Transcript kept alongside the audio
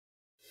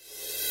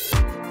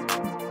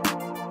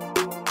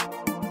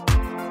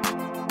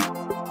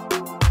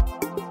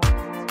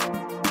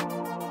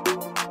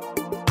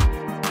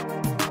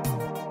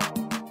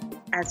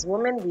As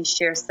women, we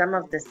share some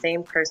of the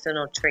same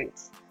personal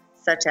traits,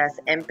 such as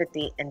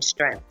empathy and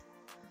strength.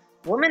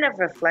 Women of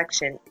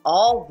reflection,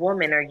 all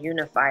women are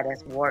unified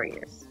as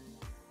warriors.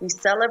 We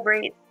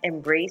celebrate,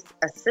 embrace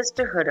a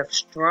sisterhood of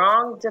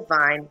strong,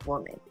 divine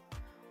women.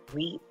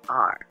 We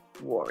are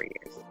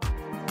warriors.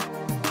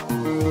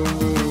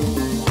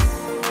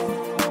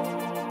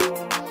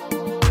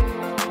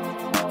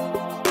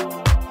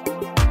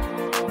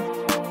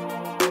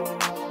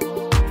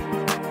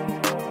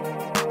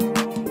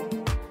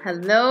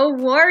 Hello,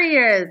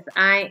 warriors.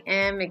 I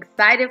am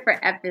excited for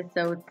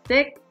episode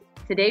 6.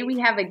 Today we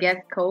have a guest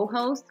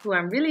co-host who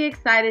I'm really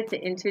excited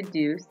to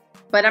introduce.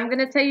 But I'm going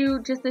to tell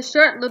you just a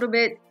short little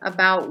bit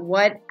about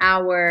what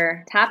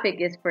our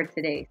topic is for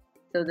today.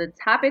 So the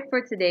topic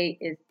for today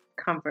is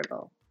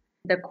comfortable.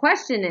 The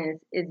question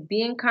is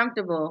being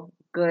comfortable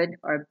good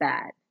or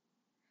bad?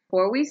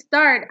 Before we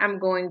start, I'm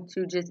going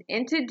to just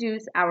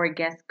introduce our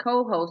guest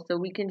co-host so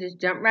we can just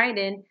jump right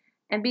in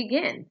and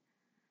begin.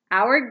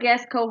 Our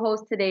guest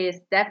co-host today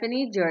is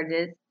Stephanie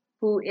Georges,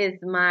 who is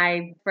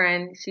my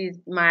friend. She's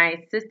my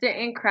sister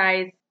in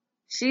Christ.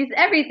 She's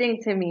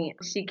everything to me.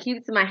 She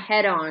keeps my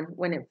head on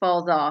when it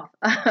falls off.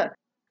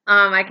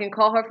 I can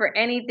call her for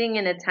anything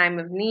in a time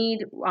of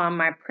need.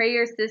 My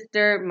prayer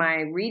sister,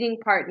 my reading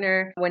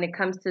partner when it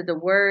comes to the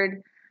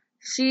word.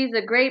 She's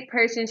a great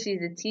person.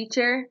 She's a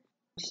teacher.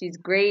 She's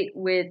great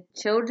with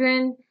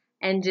children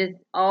and just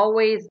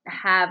always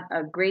have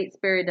a great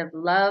spirit of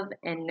love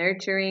and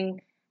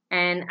nurturing.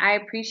 And I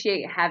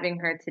appreciate having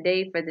her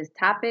today for this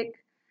topic.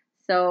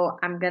 So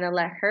I'm going to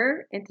let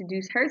her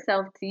introduce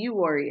herself to you,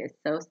 warriors.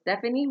 So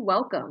Stephanie,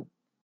 welcome.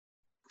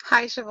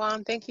 Hi,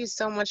 Siobhan. Thank you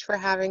so much for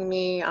having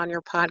me on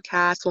your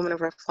podcast, Woman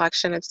of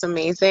Reflection. It's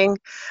amazing.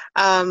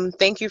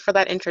 Thank you for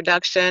that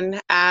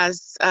introduction.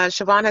 As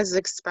Siobhan has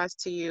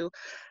expressed to you,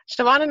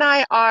 Siobhan and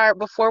I are,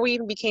 before we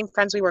even became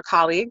friends, we were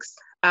colleagues.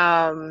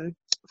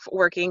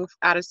 Working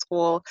out of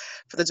school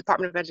for the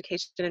Department of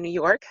Education in New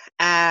York.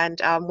 And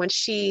when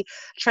she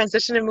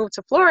transitioned and moved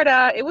to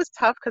Florida, it was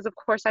tough because, of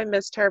course, I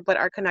missed her, but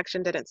our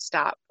connection didn't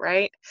stop,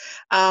 right?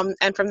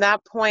 And from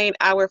that point,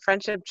 our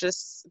friendship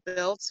just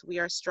built. We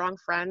are strong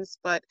friends,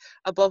 but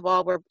above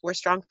all, we're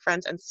strong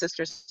friends and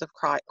sisters of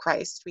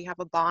Christ. We have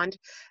a bond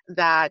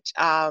that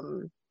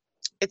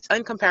it's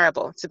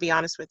incomparable, to be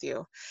honest with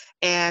you.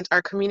 And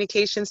our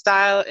communication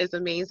style is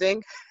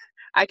amazing.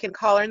 I can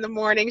call her in the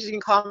morning, she can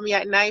call me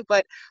at night,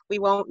 but we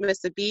won't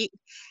miss a beat.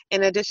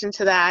 In addition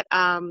to that,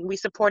 we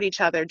support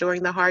each other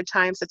during the hard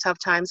times, the tough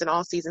times, and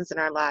all seasons in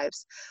our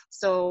lives.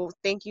 So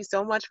thank you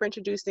so much for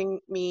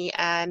introducing me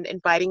and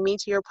inviting me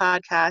to your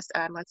podcast,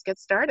 and let's get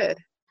started.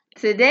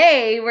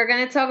 Today, we're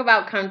going to talk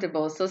about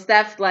comfortable. So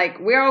Steph,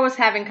 we're always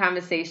having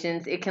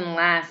conversations. It can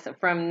last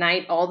from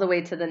night all the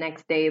way to the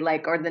next day,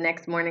 or the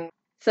next morning.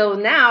 So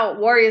now,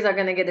 warriors are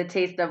going to get a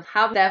taste of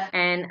how Steph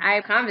and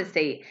I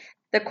conversate.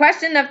 The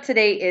question of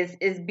today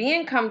is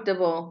being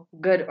comfortable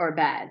good or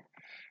bad?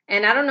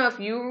 And I don't know if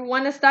you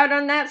want to start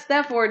on that,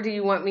 Steph, or do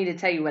you want me to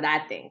tell you what I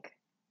think?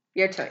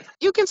 Your choice.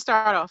 You can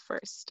start off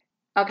first.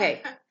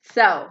 Okay,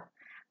 so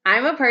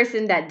I'm a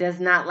person that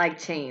does not like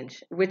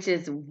change, which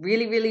is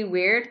really, really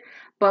weird.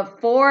 But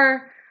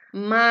for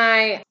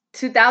my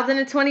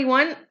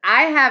 2021,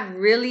 I have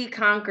really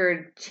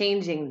conquered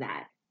changing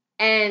that.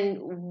 And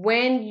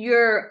when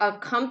you're a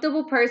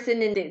comfortable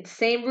person in the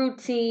same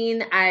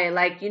routine, I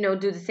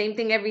do the same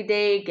thing every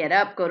day, get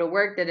up, go to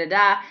work,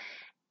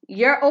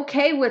 you're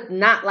okay with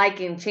not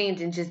liking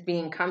change and just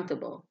being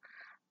comfortable.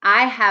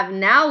 I have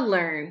now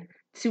learned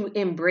to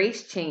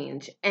embrace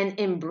change and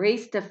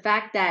embrace the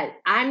fact that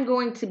I'm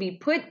going to be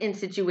put in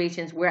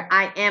situations where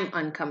I am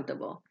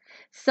uncomfortable.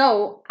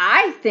 So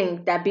I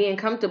think that being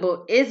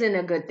comfortable isn't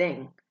a good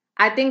thing.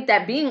 I think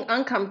that being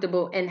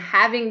uncomfortable and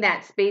having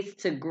that space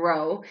to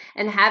grow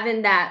and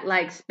having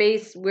that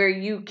space where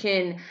you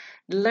can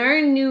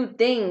learn new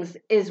things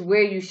is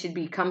where you should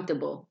be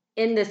comfortable,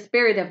 in the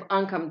spirit of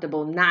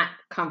uncomfortable, not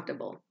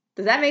comfortable.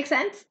 Does that make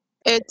sense?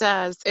 It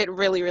does. It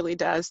really, really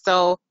does.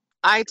 So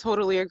I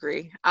totally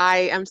agree.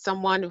 I am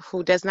someone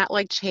who does not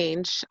like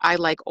change. I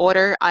like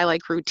order. I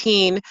like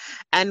routine.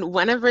 And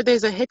whenever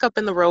there's a hiccup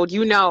in the road,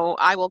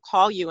 I will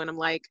call you and I'm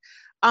like,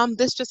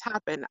 this just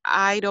happened.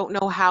 I don't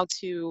know how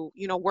to,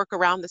 work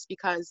around this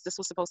because this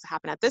was supposed to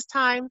happen at this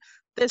time,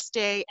 this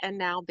day, and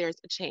now there's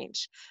a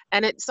change.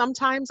 And it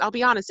sometimes, I'll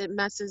be honest, it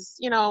messes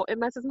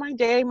my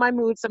day, my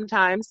mood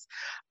sometimes.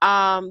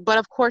 But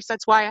of course,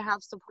 that's why I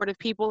have supportive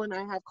people and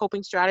I have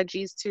coping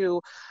strategies to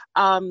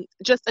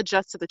just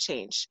adjust to the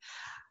change.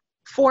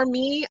 For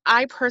me,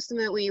 I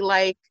personally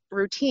like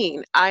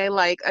routine. I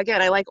like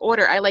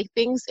order. I like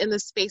things in the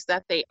space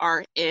that they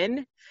are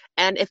in.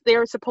 And if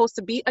they're supposed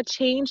to be a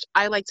change,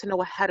 I like to know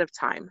ahead of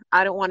time.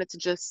 I don't want it to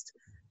just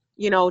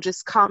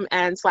come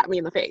and slap me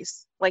in the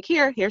face. Like,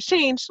 here's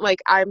change.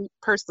 Like, I'm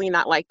personally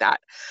not like that.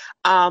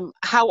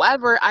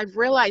 However, I've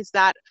realized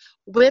that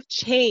with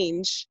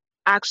change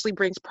actually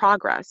brings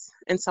progress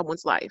in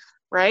someone's life,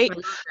 right?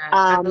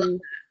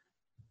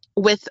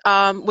 With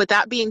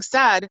that being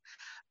said,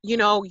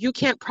 you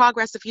can't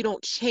progress if you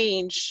don't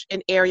change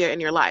an area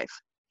in your life.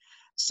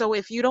 So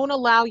if you don't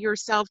allow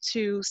yourself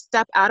to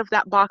step out of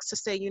that box to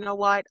say, you know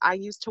what, I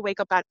used to wake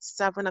up at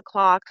 7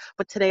 o'clock,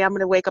 but today I'm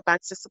going to wake up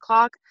at 6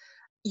 o'clock,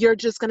 you're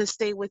just going to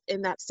stay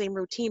within that same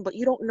routine, but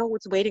you don't know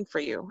what's waiting for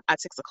you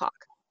at 6 o'clock.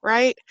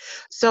 Right.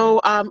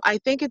 So I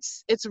think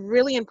it's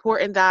really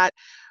important that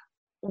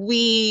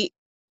we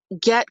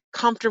get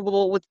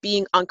comfortable with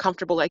being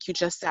uncomfortable, like you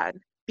just said,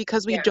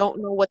 because we Yeah.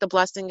 don't know what the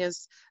blessing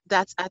is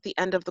that's at the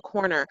end of the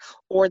corner,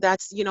 or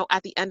that's,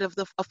 at the end of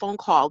a phone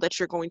call that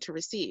you're going to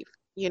receive.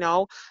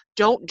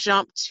 Don't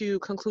jump to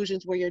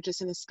conclusions where you're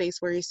just in a space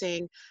where you're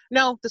saying,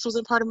 no, this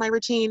wasn't part of my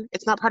routine.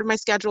 It's not part of my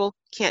schedule.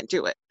 Can't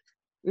do it.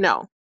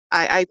 No,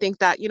 I think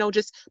that,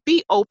 just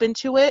be open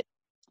to it,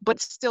 but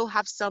still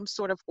have some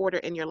sort of order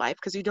in your life,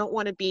 because you don't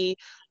want to be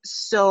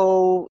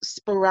so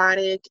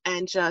sporadic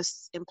and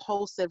just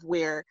impulsive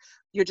where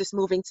you're just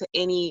moving to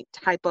any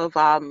type of,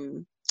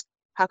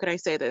 how can I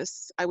say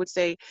this? I would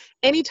say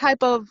any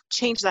type of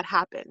change that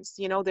happens,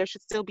 there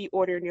should still be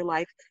order in your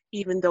life,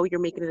 even though you're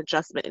making an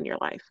adjustment in your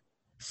life.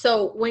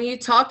 So when you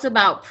talked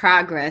about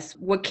progress,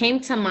 what came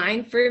to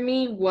mind for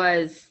me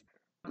was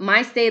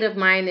my state of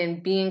mind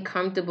and being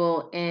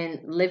comfortable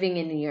in living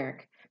in New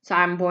York. So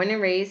I'm born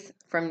and raised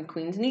from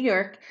Queens, New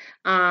York.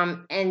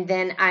 And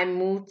then I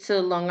moved to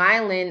Long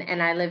Island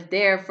and I lived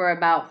there for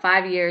about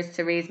 5 years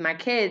to raise my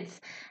kids.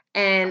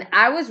 And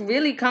I was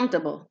really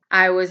comfortable.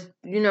 I was,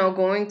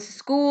 going to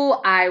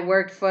school. I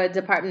worked for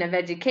Department of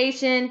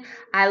Education.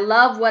 I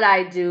love what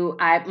I do.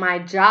 My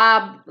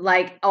job,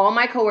 like all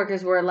my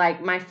coworkers were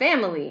like my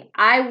family.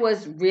 I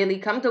was really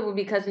comfortable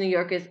because New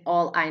York is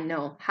all I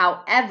know.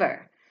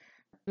 However,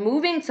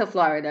 moving to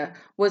Florida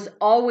was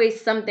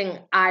always something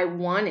I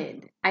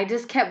wanted. I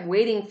just kept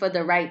waiting for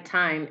the right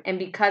time. And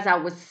because I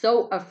was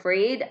so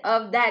afraid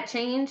of that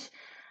change,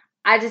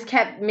 I just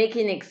kept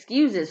making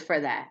excuses for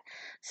that.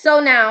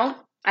 So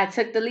now I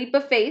took the leap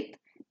of faith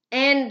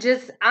and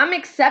just I'm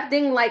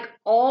accepting like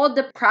all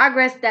the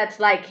progress that's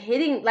like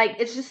hitting, like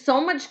it's just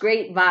so much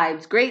great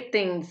vibes, great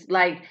things.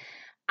 Like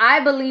I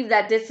believe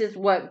that this is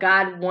what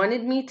God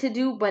wanted me to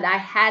do, but I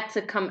had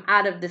to come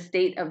out of the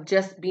state of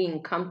just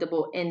being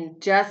comfortable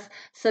and just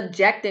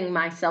subjecting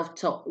myself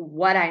to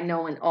what I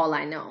know and all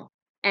I know.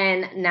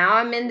 And now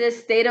I'm in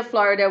this state of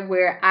Florida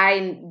where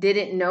I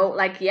didn't know,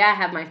 like, yeah, I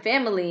have my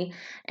family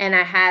and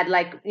I had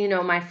like,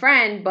 my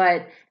friend,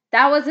 but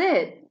that was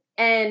it.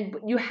 And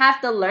you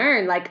have to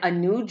learn like a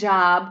new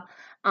job,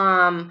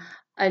 um,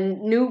 a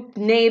new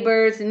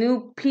neighbors,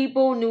 new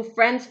people, new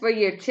friends for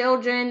your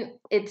children.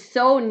 It's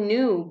so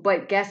new,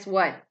 but guess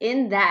what?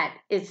 In that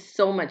is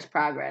so much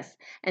progress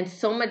and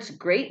so much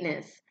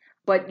greatness,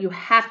 but you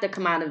have to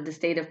come out of the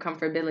state of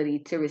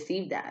comfortability to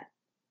receive that.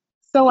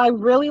 So I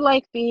really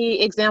like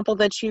the example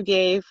that you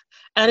gave,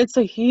 and it's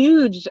a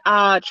huge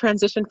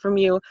transition for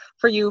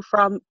you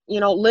from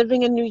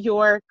living in New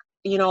York,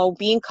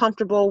 being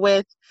comfortable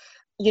with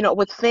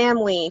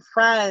family,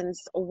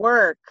 friends,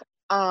 work,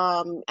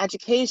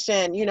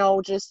 education,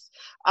 just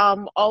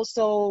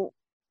also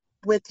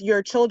with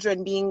your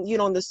children being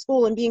in the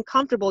school and being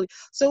comfortable.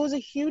 So it was a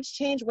huge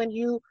change when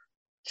you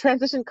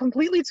transitioned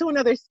completely to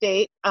another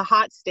state, a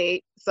hot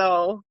state.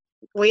 So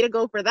way to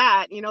go for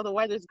that. The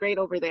weather's great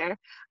over there.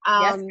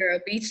 Yes, Um, girl,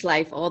 beach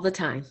life all the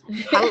time.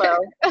 Hello.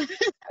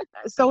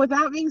 So with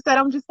that being said,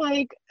 I'm just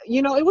like,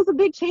 it was a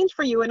big change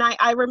for you. And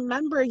I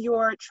remember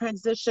your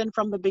transition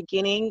from the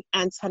beginning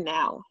and to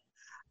now.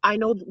 I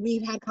know that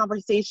we've had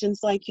conversations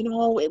like,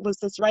 it was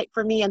this right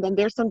for me. And then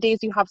there's some days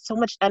you have so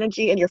much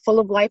energy and you're full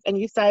of life. And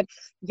you said,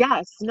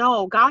 yes,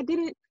 no, God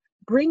didn't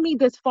bring me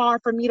this far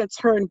for me to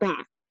turn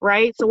back.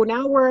 Right. So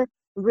now we're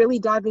really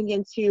diving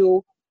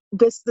into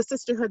the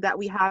sisterhood that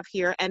we have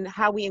here and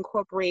how we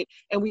incorporate,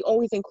 and we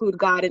always include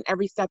God in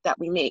every step that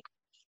we make.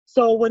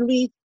 So when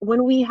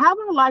we have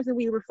our lives and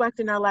we reflect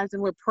in our lives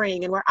and we're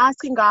praying and we're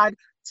asking God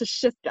to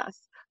shift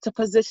us, to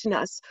position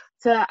us,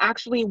 to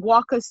actually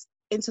walk us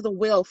into the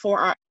will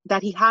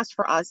that he has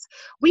for us,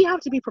 we have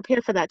to be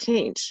prepared for that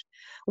change.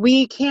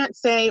 We can't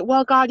say,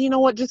 well, God, you know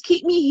what, just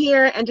keep me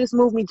here and just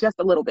move me just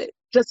a little bit,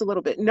 just a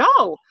little bit.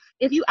 No,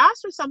 if you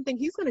ask for something,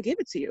 he's going to give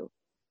it to you.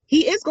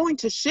 He is going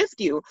to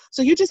shift you.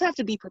 So you just have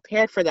to be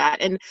prepared for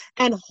that and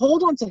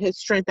hold on to his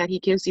strength that he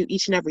gives you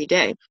each and every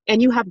day. And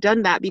you have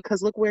done that,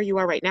 because look where you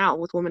are right now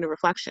with Women of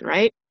Reflection,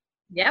 right?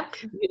 Yep.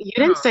 You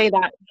didn't say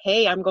that,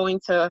 hey, I'm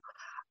going to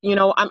I'm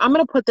going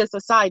to put this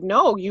aside.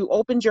 No, you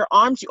opened your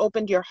arms, you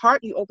opened your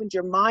heart, you opened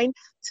your mind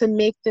to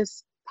make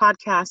this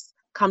podcast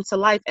come to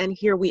life. And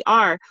here we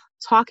are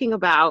talking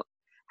about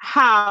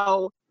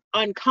how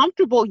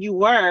uncomfortable you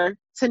were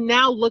to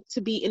now look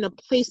to be in a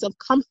place of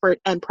comfort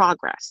and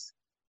progress.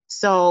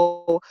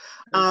 So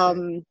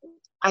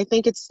I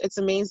think it's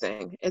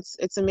amazing.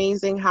 It's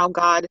amazing how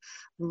God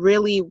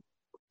really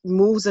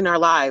moves in our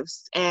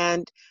lives.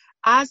 And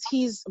as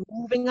he's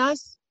moving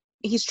us,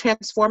 he's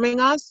transforming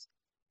us,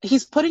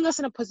 he's putting us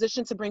in a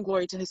position to bring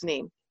glory to his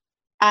name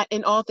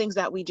in all things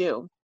that we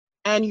do.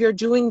 And you're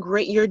doing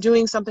great. You're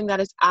doing something that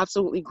is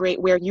absolutely great,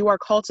 where you are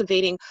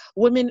cultivating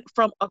women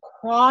from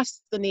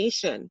across the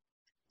nation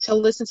to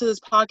listen to this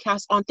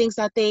podcast on things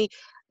that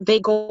they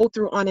go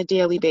through on a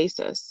daily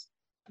basis.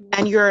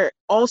 and you're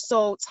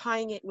also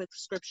tying it with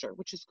scripture,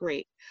 which is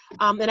great.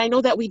 And I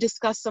know that we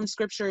discussed some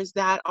scriptures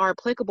that are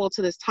applicable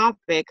to this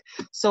topic,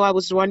 so I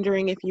was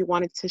wondering if you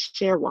wanted to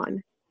share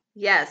one.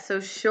 Yeah, so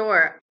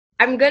sure.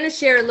 I'm going to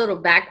share a little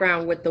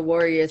background with the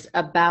Warriors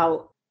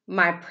about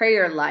my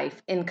prayer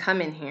life in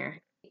coming here.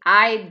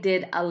 I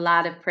did a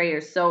lot of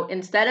prayers. So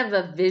instead of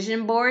a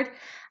vision board,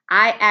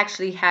 I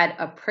actually had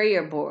a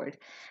prayer board.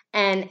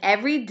 And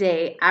every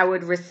day I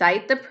would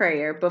recite the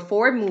prayer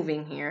before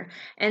moving here.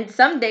 And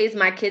some days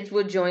my kids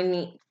would join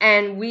me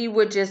and we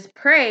would just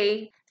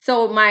pray.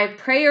 So my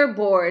prayer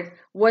board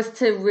was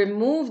to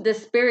remove the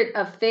spirit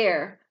of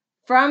fear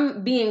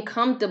from being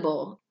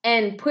comfortable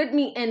and put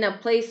me in a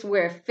place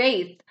where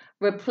faith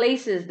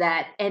replaces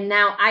that. And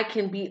now I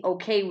can be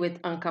okay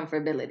with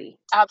uncomfortability.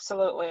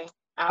 Absolutely.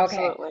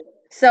 Okay. Absolutely.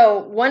 So,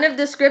 one of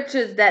the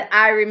scriptures that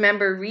I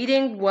remember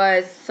reading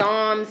was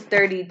Psalms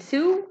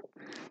 32,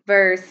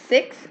 verse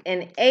 6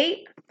 and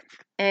 8.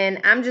 And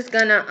I'm just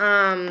going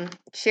to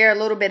share a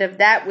little bit of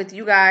that with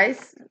you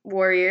guys,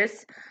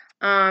 warriors.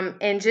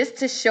 And just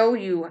to show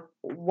you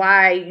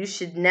why you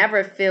should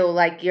never feel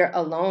like you're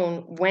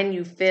alone when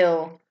you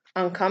feel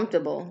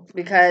uncomfortable,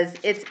 because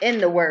it's in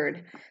the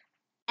word.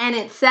 And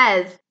it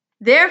says,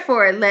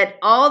 "Therefore, let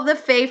all the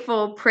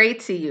faithful pray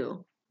to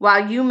you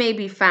while you may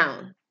be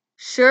found.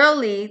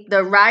 Surely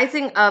the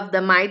rising of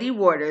the mighty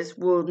waters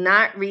will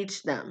not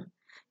reach them.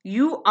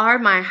 You are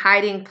my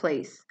hiding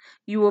place.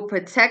 You will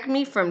protect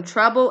me from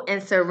trouble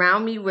and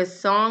surround me with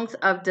songs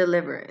of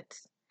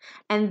deliverance."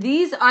 And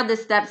these are the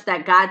steps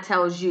that God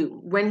tells you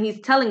when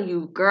He's telling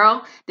you,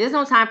 girl, there's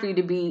no time for you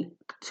to be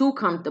too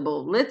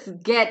comfortable. Let's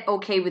get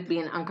okay with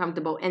being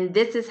uncomfortable. And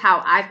this is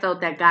how I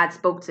felt that God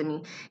spoke to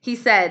me. He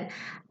said,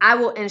 "I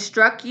will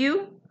instruct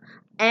you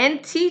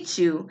and teach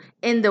you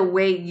in the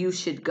way you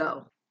should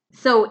go."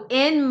 So,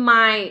 in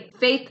my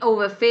faith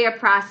over fear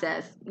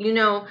process,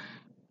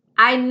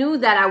 I knew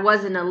that I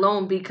wasn't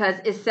alone because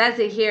it says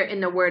it here in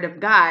the Word of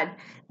God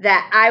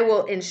that I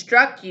will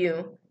instruct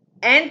you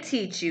and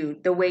teach you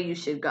the way you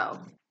should go.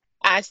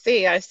 I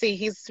see, I see.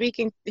 He's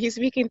speaking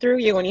through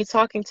you and he's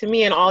talking to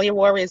me and all your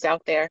warriors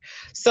out there.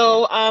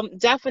 So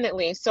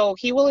definitely. So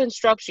he will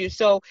instruct you.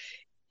 So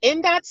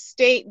in that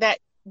state that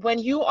when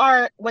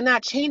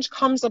that change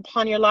comes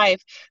upon your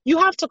life, you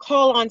have to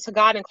call on to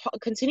God and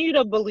continue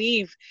to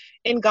believe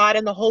in God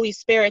and the Holy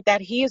Spirit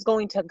that He is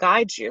going to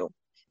guide you.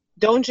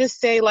 Don't just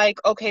say like,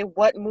 okay,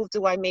 what move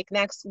do I make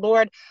next?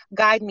 Lord,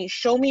 guide me.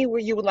 Show me where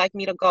you would like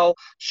me to go.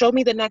 Show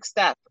me the next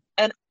step.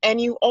 And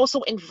you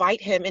also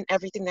invite Him in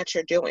everything that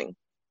you're doing.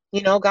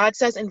 God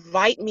says,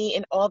 invite me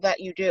in all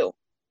that you do.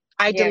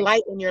 I Yeah.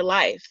 delight in your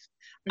life.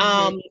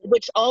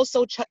 Which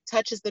also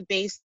touches the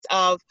base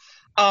of,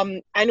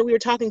 I know we were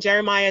talking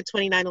Jeremiah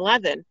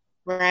 29:11,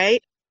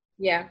 right?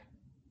 Yeah.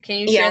 Can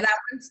you share Yes. that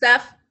one,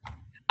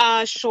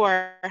 Steph?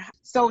 Sure.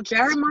 So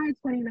Jeremiah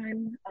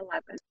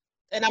 29:11.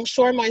 And I'm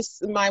sure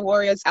my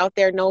warriors out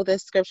there know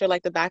this scripture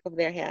like the back of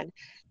their hand.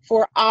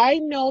 "For I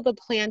know the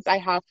plans I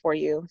have for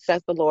you,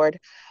 says the Lord.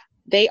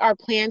 They are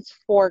plans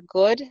for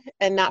good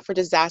and not for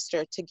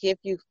disaster, to give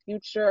you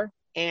future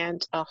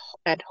and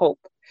hope."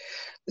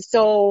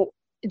 So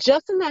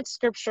just in that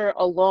scripture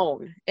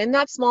alone, in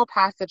that small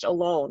passage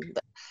alone,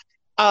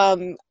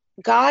 um,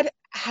 God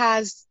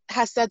has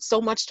said so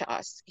much to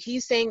us.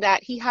 He's saying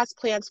that He has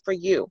plans for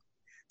you.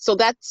 So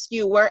that's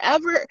you.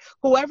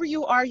 Whoever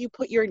you are, you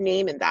put your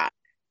name in that.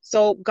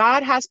 So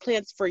God has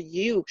plans for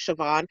you,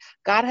 Siobhan.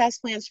 God has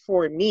plans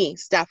for me,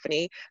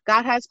 Stephanie.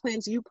 God has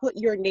plans. You put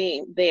your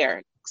name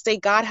there. Say,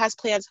 God has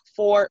plans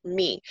for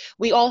me.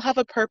 We all have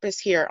a purpose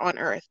here on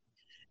earth.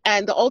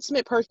 And the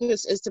ultimate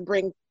purpose is to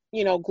bring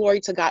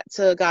glory to God,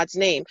 to God's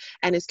name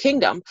and His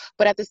kingdom.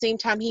 But at the same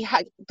time,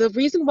 the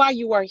reason why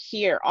you are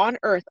here on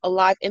earth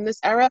alive in this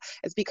era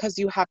is because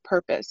you have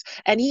purpose,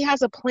 and He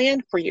has a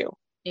plan for you.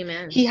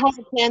 Amen. He has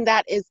a plan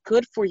that is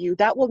good for you,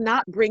 that will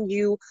not bring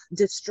you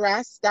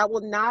distress, that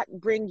will not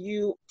bring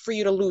you for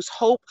you to lose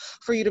hope,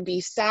 for you to be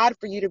sad,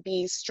 for you to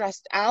be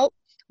stressed out,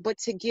 but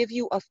to give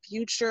you a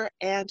future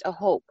and a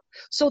hope.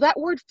 So that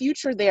word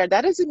future there,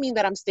 that doesn't mean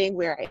that I'm staying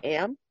where I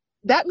am.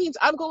 That means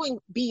I'm going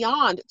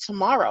beyond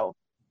tomorrow.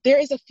 There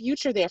is a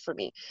future there for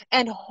me.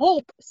 And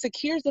hope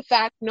secures the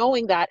fact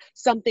knowing that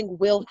something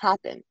will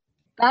happen.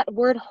 That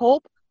word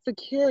hope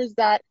secures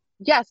that,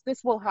 yes,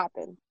 this will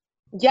happen.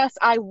 Yes,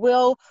 I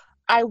will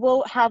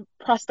have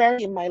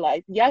prosperity in my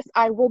life. Yes,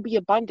 I will be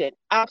abundant.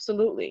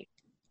 Absolutely.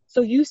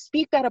 So you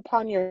speak that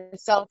upon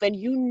yourself, and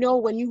you know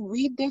when you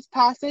read this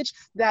passage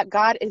that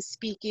God is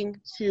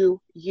speaking to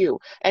you.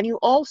 And you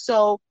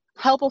also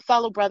help a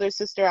fellow brother,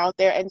 sister out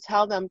there and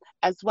tell them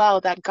as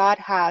well that God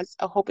has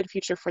a hope and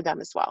future for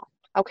them as well.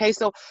 Okay,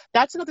 so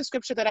that's another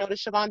scripture that I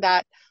noticed, Siobhan,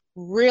 that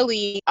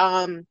really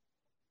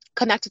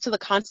connected to the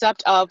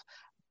concept of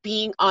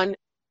being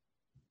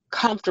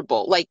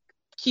uncomfortable. Like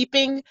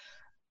keeping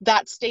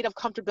that state of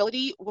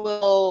comfortability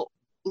will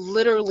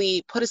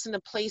literally put us in a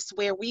place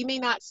where we may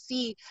not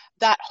see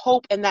that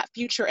hope and that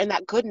future and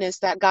that goodness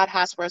that God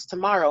has for us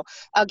tomorrow.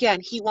 Again,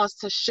 He wants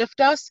to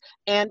shift us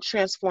and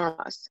transform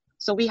us.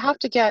 So we have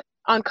to get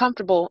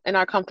uncomfortable in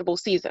our comfortable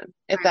season,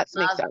 if I that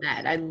makes love sense.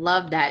 that. I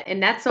love that.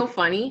 And that's so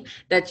funny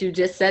that you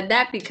just said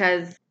that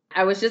because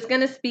I was just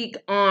going to speak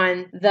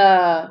on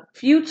the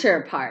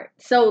future part.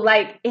 So,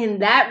 like in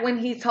that, when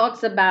he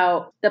talks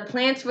about the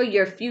plans for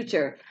your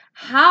future,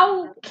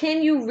 how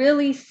can you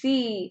really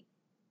see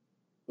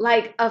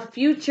like a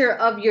future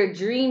of your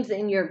dreams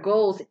and your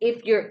goals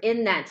if you're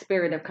in that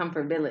spirit of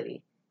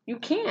comfortability? You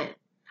can't.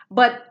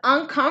 But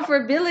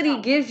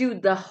uncomfortability gives you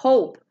the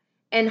hope.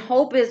 And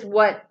hope is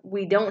what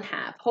we don't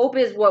have. Hope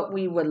is what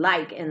we would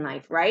like in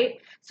life, right?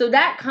 So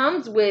that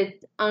comes with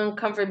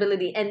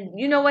uncomfortability. And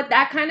you know what?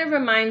 That kind of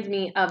reminds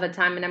me of a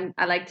time, and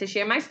I like to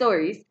share my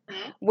stories,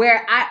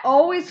 where I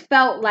always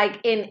felt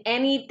like in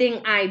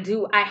anything I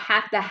do, I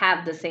have to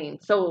have the same.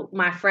 So,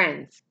 my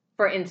friends,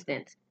 for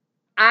instance,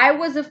 I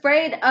was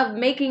afraid of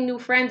making new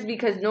friends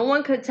because no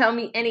one could tell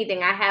me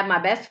anything. I had my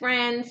best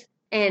friends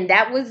and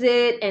that was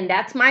it. And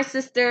that's my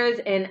sisters.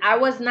 And I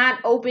was not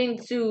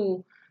open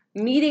to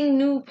meeting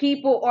new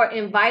people or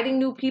inviting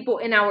new people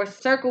in our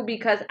circle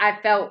because I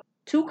felt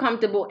too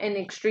comfortable and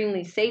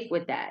extremely safe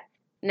with that.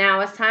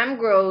 Now, as time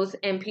grows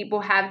and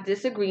people have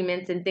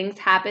disagreements and things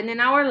happen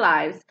in our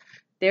lives,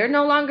 they're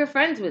no longer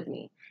friends with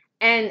me.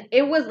 And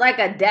it was like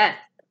a death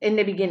in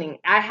the beginning.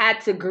 I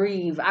had to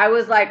grieve. I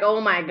was like, oh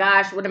my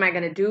gosh, what am I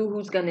going to do?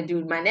 Who's going to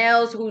do my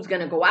nails? Who's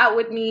going to go out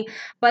with me?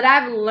 But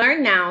I've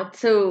learned now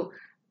to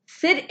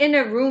sit in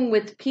a room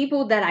with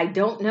people that I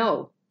don't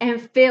know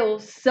and feel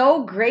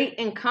so great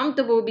and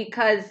comfortable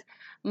because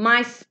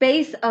my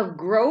space of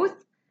growth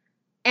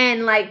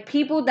and like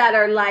people that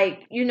are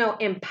like,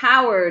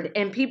 empowered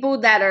and people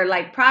that are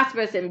like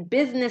prosperous and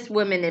business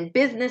women and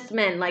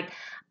businessmen, like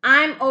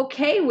I'm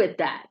okay with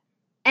that.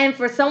 And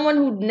for someone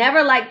who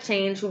never liked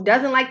change, who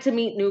doesn't like to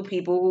meet new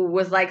people, who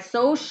was like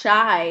so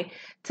shy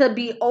to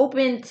be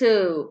open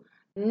to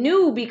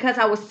new because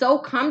I was so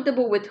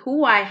comfortable with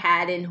who I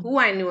had and who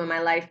I knew in my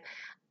life,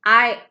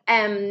 I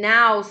am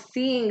now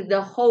seeing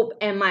the hope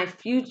and my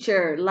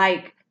future,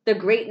 like the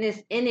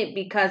greatness in it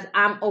because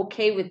I'm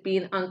okay with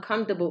being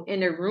uncomfortable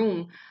in a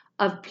room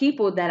of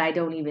people that I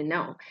don't even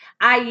know.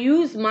 I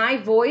use my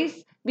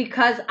voice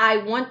because I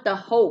want the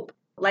hope.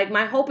 Like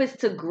my hope is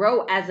to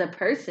grow as a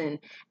person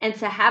and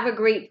to have a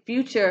great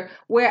future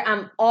where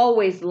I'm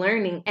always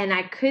learning, and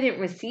I couldn't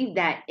receive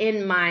that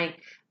in my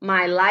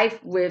life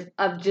with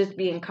of just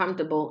being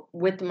comfortable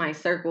with my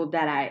circle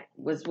that I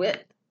was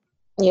with.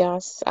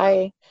 Yes,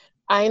 I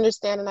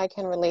understand and I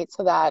can relate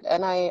to that.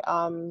 And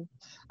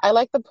I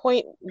like the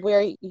point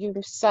where you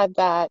said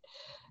that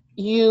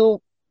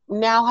you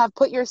now have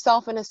put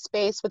yourself in a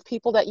space with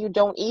people that you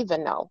don't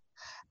even know.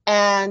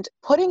 And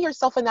putting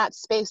yourself in that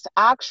space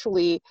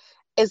actually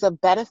is a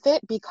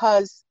benefit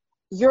because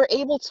you're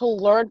able to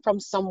learn from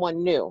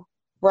someone new,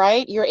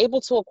 right? You're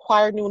able to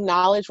acquire new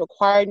knowledge,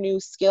 acquire new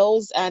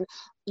skills, and,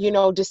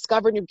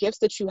 discover new gifts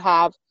that you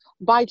have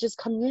by just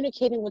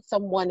communicating with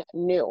someone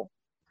new.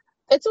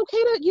 It's okay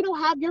to,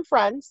 have your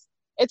friends.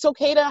 It's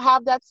okay to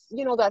have that,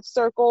 that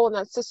circle and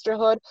that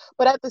sisterhood.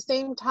 But at the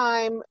same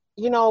time,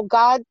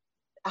 God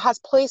has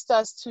placed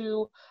us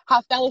to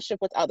have fellowship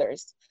with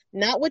others,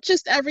 not with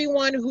just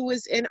everyone who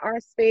is in our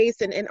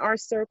space and in our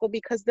circle,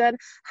 because then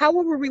how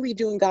are we really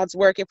doing God's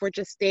work if we're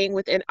just staying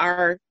within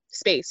our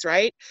space,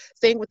 right?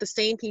 Staying with the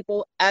same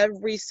people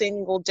every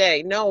single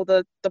day. No,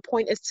 the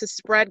point is to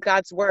spread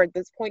God's word.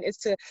 This point is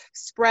to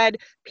spread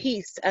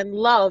peace and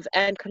love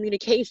and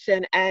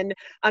communication and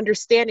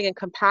understanding and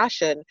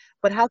compassion.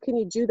 But how can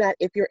you do that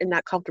if you're in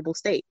that comfortable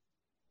state?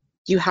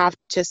 You have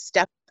to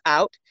step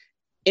out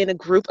in a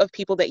group of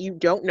people that you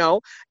don't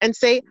know and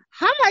say,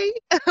 hi,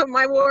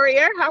 my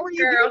warrior, how are you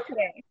Girl. doing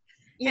today?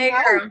 Hey,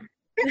 girl.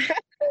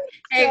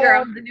 Hey,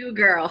 girl, I'm the new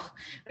girl.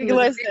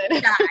 Listen.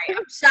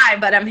 I'm shy,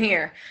 but I'm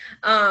here.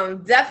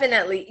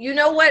 Definitely. You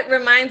know what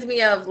reminds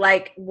me of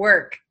like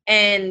work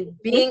and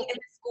being in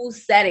a school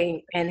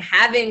setting and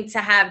having to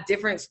have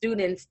different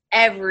students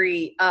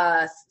every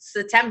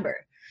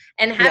September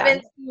and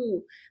having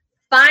to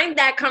find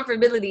that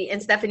comfortability.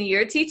 And Stephanie,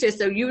 you're a teacher,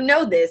 so you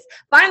know this.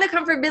 Find the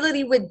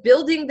comfortability with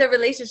building the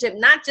relationship,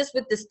 not just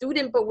with the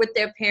student, but with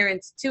their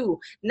parents too.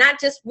 Not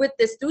just with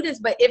the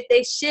students, but if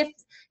they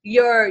shift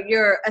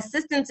your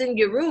assistants in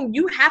your room,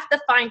 you have to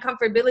find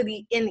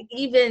comfortability in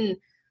even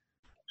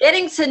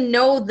getting to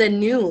know the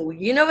new.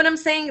 You know what I'm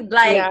saying?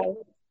 Like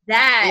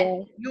that.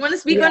 Yeah. You want to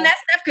speak on that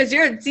stuff? Because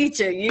you're a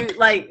teacher.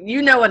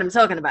 You know what I'm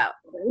talking about.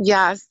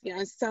 Yes.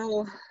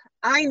 So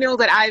I know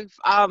that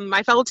I've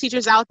my fellow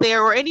teachers out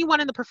there, or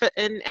anyone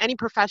in any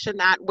profession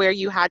where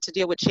you had to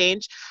deal with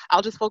change.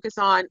 I'll just focus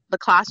on the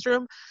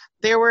classroom.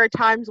 There were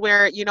times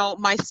where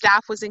my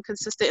staff was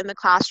inconsistent in the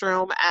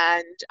classroom,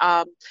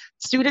 and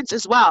students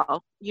as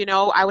well.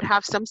 I would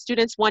have some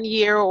students one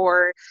year,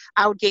 or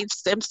I would gain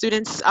some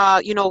students,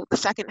 the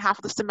second half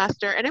of the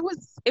semester, and it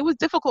was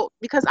difficult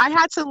because I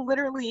had to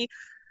literally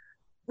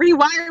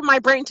rewire my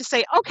brain to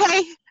say,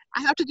 okay,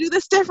 I have to do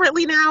this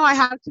differently now. I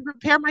have to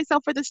prepare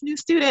myself for this new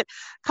student.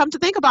 Come to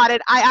think about it,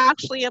 I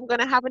actually am going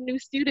to have a new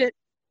student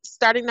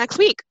starting next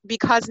week,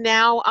 because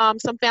now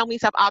some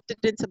families have opted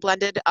into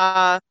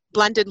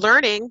blended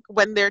learning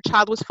when their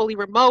child was fully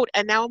remote.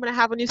 And now I'm going to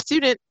have a new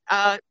student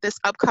this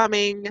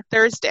upcoming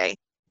Thursday.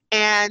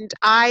 And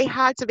I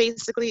had to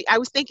basically, I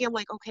was thinking, I'm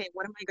like, okay,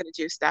 what am I going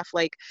to do, Steph?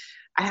 Like,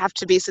 I have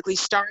to basically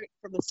start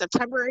from the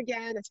September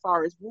again, as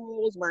far as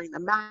rules, wearing the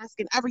mask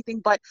and everything.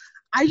 But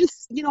I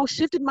just,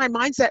 shifted my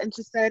mindset and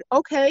just said,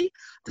 okay,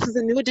 this is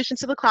a new addition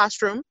to the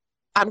classroom.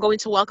 I'm going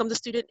to welcome the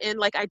student in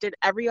like I did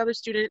every other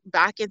student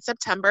back in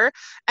September,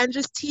 and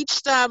just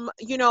teach them,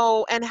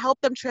 and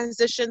help them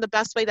transition the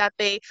best way that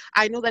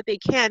I know that they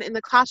can in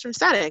the classroom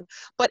setting.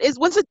 But is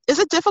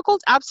it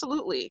difficult?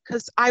 Absolutely,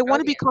 because I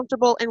want to be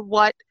comfortable in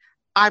what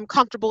I'm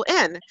comfortable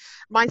in.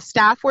 My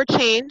staff were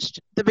changed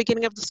the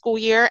beginning of the school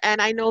year,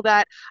 and I know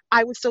that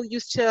I was so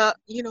used to,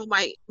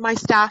 my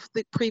staff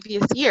the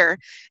previous year.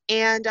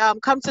 And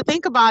come to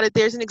think about it,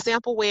 there's an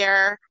example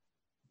where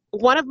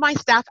one of my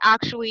staff,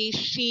 actually,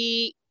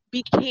 she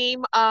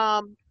became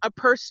a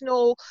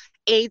personal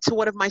aide to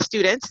one of my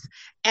students,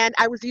 and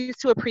I was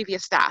used to a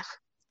previous staff.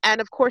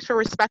 And of course, for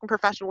respect and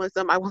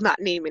professionalism, I will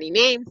not name any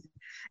names.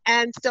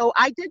 And so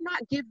I did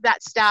not give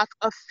that staff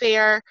a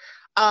fair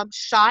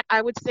shot,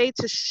 I would say,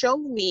 to show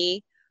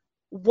me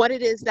what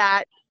it is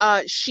that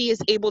she is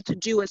able to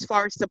do as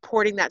far as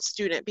supporting that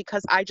student,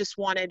 because I just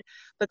wanted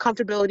the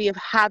comfortability of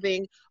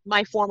having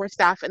my former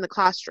staff in the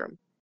classroom.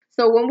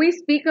 So when we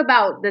speak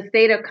about the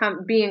state of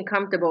being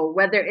comfortable,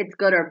 whether it's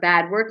good or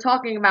bad, we're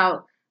talking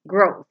about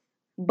growth.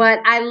 But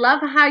I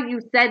love how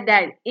you said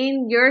that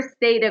in your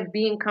state of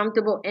being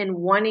comfortable and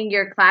wanting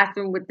your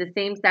classroom with the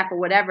same staff or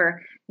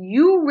whatever,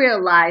 you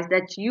realized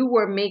that you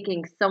were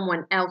making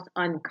someone else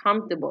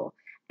uncomfortable.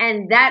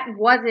 And that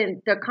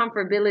wasn't the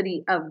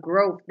comfortability of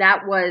growth.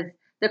 That was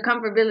the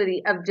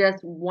comfortability of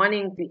just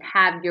wanting to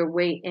have your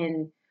way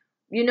in,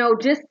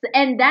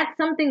 and that's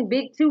something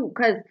big too,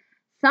 because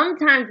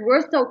sometimes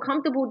we're so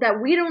comfortable that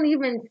we don't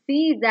even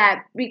see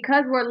that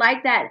because we're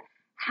like that,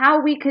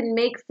 how we can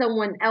make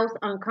someone else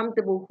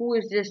uncomfortable who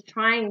is just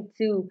trying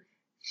to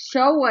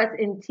show us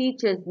and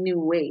teach us new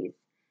ways.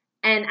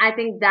 And I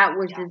think that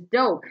was just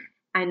dope.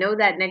 I know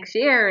that next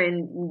year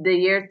and the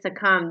years to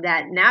come,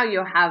 that now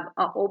you'll have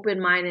an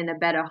open mind and a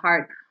better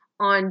heart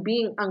on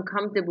being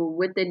uncomfortable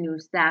with the new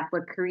staff,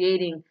 but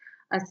creating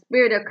a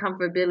spirit of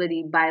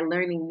comfortability by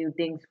learning new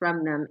things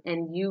from them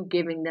and you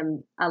giving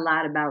them a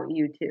lot about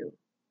you too.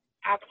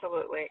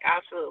 Absolutely,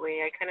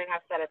 absolutely. I couldn't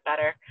have said it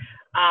better.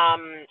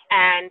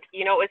 And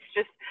it's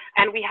just,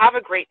 and we have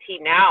a great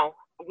team now.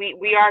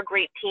 We are a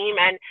great team,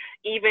 and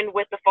even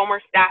with the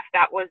former staff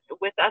that was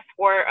with us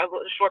for a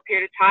short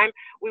period of time,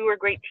 we were a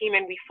great team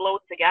and we flowed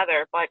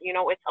together. But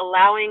it's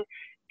allowing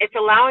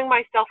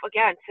myself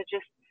again to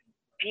just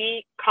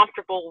be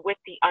comfortable with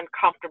the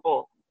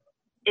uncomfortable.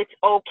 It's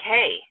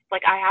okay.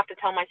 Like, I have to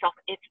tell myself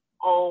it's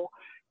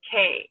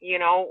okay.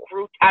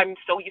 I'm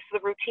so used to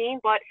the routine,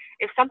 but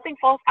if something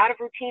falls out of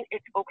routine,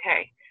 it's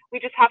okay. We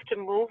just have to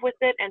move with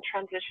it and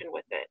transition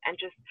with it, and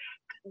just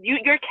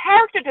your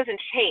character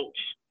doesn't change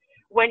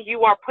when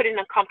you are put in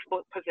a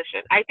comfortable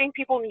position. I think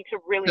people need to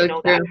really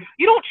know that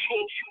you don't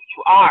change who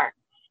you are.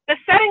 The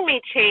setting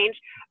may change,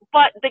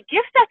 but the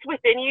gift that's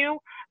within you,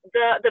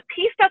 the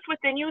peace that's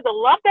within you, the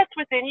love that's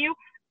within you,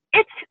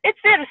 it's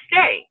there to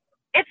stay.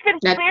 It's been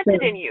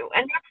planted in you,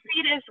 and that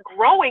seed is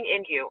growing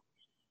in you.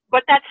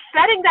 But that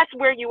setting, that's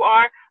where you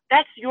are,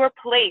 that's your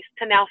place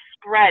to now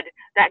spread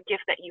that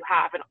gift that you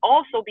have, and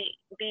also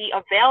be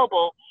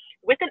available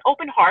with an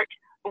open heart,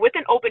 with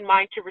an open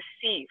mind to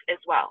receive as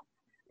well.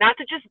 Not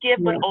to just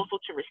give, but also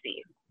to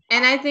receive.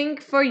 And I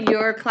think for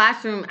your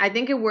classroom, I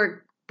think it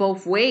worked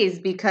both ways,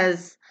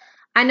 because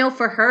I know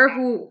for her,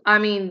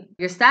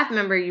 your staff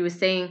member, you were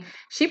saying,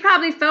 she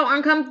probably felt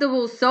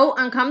uncomfortable, so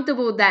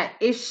uncomfortable that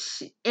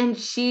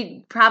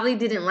she probably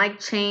didn't like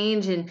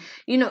change. And,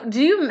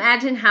 do you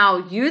imagine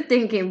how you're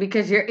thinking,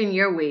 because you're in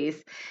your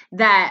ways,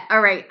 that,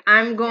 all right,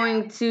 I'm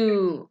going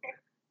to,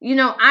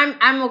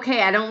 I'm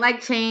okay. I don't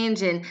like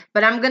change,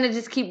 but I'm going to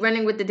just keep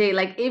running with the day.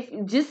 Like,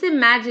 just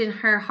imagine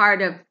her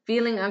heart of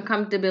feeling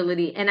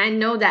uncomfortability. And I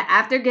know that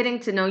after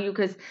getting to know you,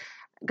 because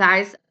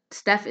guys,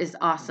 Steph is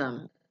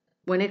awesome.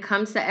 When it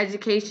comes to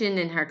education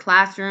in her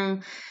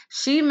classroom,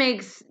 she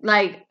makes,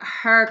 like,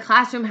 her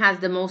classroom has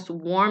the most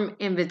warm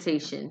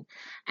invitation,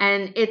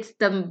 and it's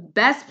the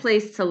best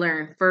place to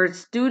learn for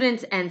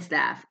students and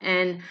staff.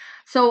 And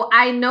so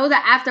I know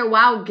that after a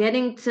while,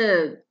 getting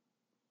to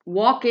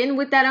walk in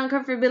with that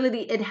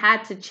uncomfortability, it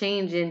had to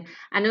change. And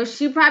I know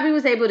she probably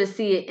was able to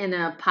see it in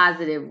a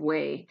positive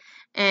way.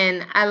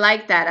 And I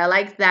like that. I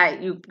like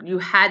that you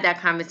had that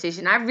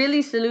conversation. I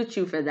really salute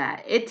you for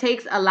that. It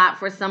takes a lot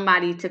for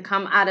somebody to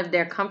come out of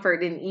their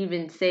comfort and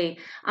even say,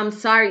 I'm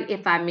sorry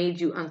if I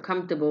made you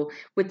uncomfortable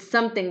with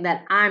something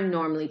that I'm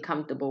normally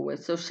comfortable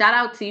with. So shout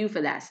out to you for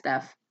that,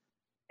 Steph.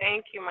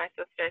 Thank you, my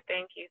sister.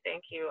 Thank you.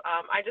 Thank you.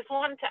 I just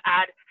wanted to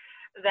add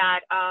that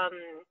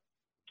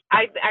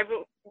I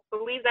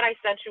believe that I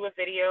sent you a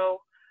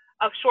video,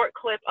 a short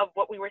clip of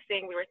what we were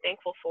saying we were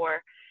thankful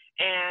for.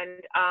 And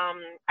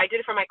I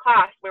did it for my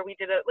class, where we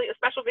did a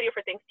special video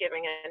for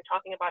Thanksgiving. and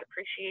talking about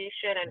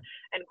appreciation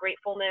and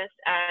gratefulness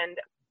and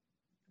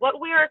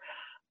what we're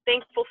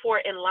thankful for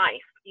in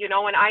life, and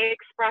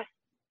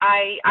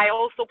I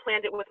also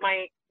planned it with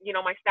my,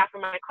 my staff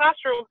in my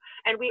classroom,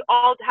 and we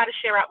all had a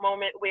share out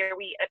moment where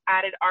we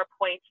added our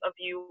points of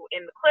view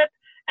in the clip,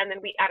 and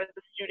then we added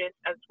the students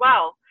as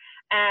well.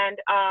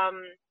 And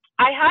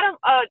I had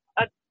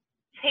a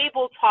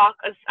table talk,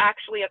 as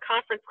actually a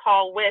conference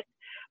call with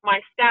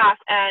my staff,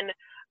 and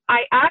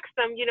I asked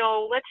them,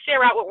 let's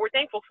share out what we're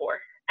thankful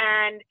for.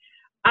 And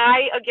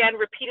I,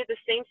 again, repeated the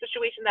same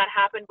situation that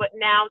happened, but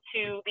now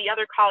to the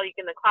other colleague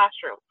in the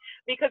classroom.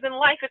 Because in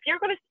life, if you're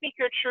going to speak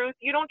your truth,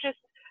 you don't just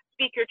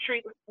speak your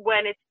truth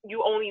when it's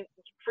you only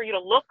for you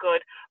to look good,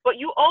 but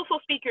you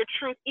also speak your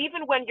truth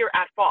even when you're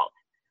at fault,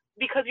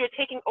 because you're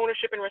taking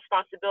ownership and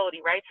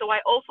responsibility, right? So I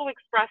also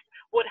expressed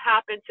what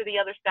happened to the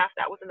other staff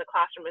that was in the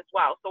classroom as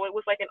well. So it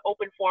was like an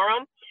open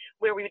forum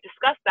where we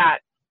discussed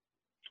that.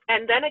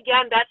 And then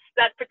again,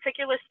 that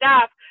particular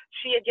staff,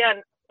 she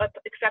again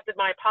accepted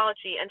my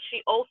apology, and she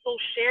also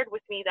shared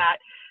with me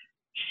that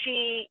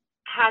she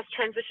has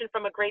transitioned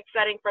from a grade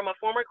setting from a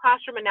former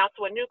classroom and now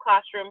to a new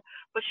classroom,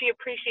 but she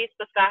appreciates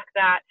the fact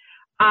that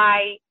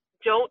I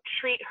don't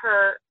treat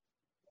her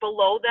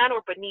below then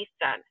or beneath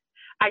then.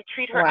 I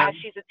treat her as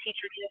she's a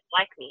teacher just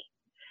like me.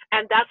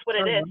 And that's what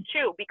it is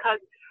too, because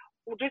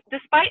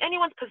despite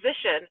anyone's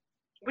position,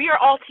 we are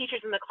all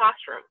teachers in the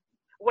classroom,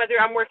 whether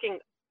I'm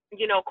working,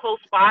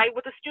 close by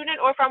with a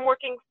student or if I'm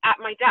working at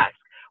my desk.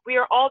 We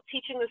are all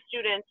teaching the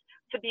students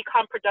to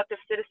become productive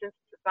citizens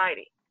in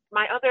society.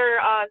 My other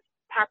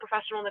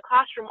paraprofessional in the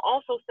classroom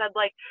also said,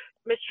 like,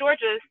 Miss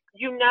Georges,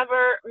 you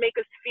never make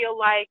us feel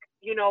like,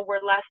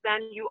 we're less than.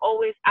 You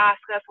always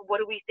ask us,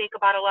 what do we think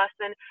about a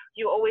lesson?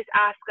 You always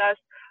ask us,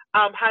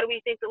 how do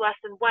we think the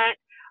lesson went?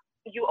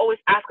 You always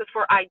ask us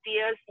for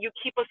ideas. You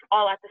keep us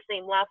all at the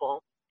same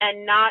level,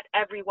 and not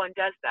everyone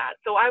does that.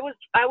 So I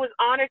was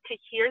honored to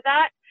hear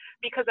that,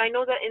 because I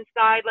know that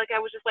inside, like, I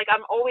was just like,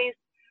 I'm always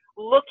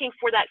looking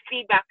for that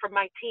feedback from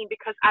my team,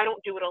 because I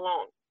don't do it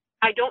alone.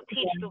 I don't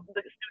teach the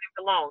students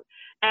alone.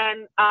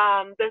 And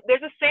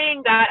there's a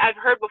saying that I've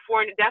heard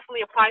before, and it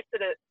definitely applies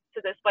to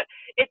this, but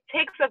it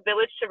takes a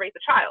village to raise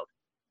a child.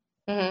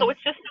 So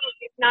it's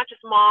not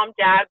just mom,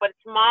 dad, but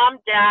it's mom,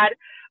 dad,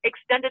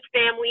 extended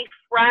family,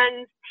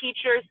 friends,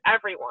 teachers,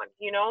 everyone,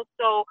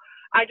 So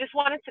I just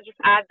wanted to just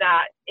add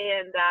that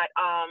in that,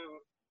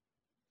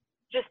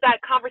 just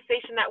that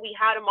conversation that we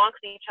had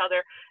amongst each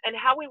other, and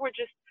how we were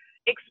just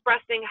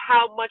expressing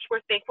how much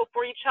we're thankful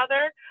for each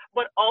other,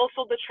 but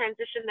also the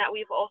transition that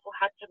we've also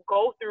had to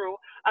go through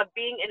of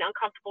being in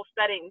uncomfortable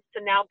settings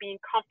to now being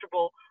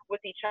comfortable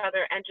with each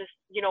other and just,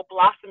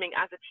 blossoming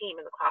as a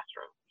team in the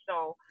classroom.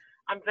 So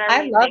I'm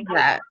very thankful.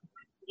 That.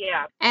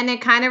 Yeah. And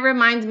it kind of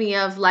reminds me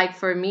of, like,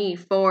 for me,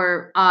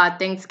 for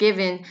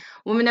Thanksgiving,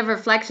 Women of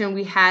Reflection,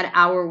 we had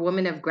our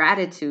Women of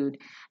Gratitude,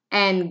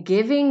 and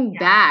giving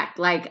back.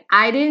 Like,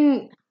 I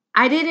didn't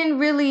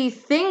really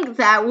think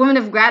that Women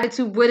of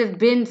Gratitude would have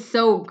been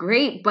so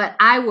great, but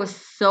I was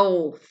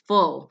so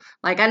full.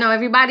 Like, I know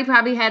everybody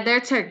probably had their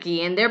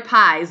turkey and their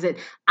pies, and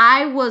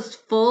I was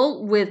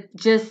full with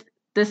just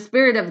the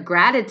spirit of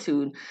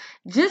gratitude,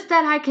 just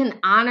that I can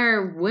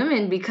honor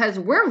women, because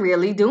we're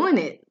really doing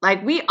it.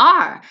 Like, we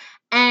are.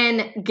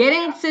 And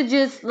getting to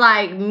just,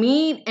 like,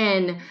 meet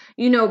and,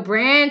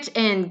 branch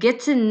and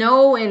get to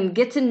know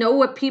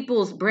what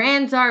people's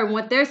brands are and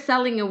what they're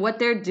selling and what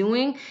they're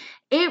doing.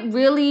 It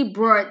really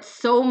brought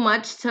so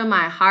much to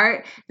my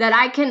heart that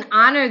I can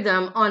honor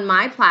them on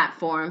my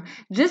platform,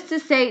 just to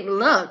say,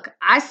 look,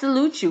 I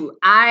salute you.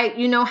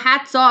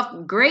 Hats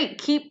off. Great.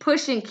 Keep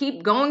pushing,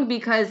 keep going,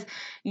 because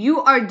you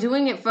are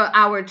doing it for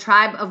our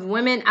tribe of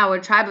women, our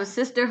tribe of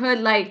sisterhood.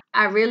 Like,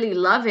 I really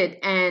love it.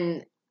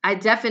 And I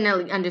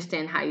definitely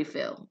understand how you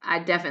feel. I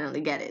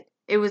definitely get it.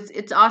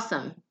 It's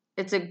awesome.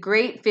 It's a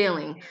great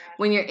feeling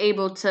when you're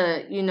able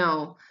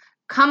to,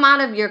 come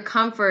out of your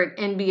comfort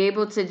and be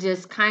able to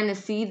just kind of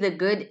see the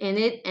good in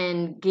it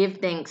and give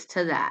thanks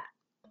to that.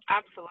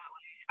 Absolutely.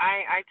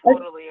 I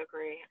totally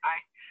agree.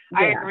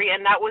 I agree.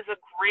 And that was a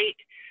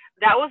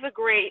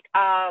great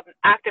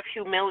act of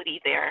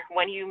humility there,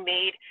 when you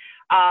made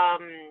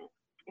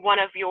one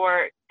of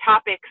your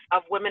topics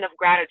of Women of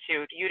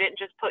Gratitude. You didn't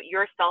just put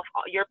yourself,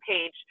 your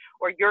page,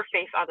 or your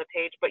face on the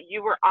page, but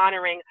you were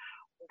honoring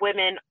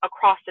women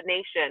across the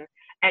nation,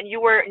 and you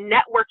were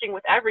networking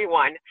with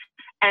everyone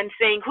and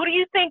saying, who do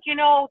you think, do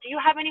you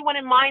have anyone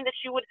in mind that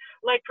you would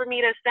like for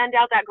me to send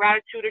out that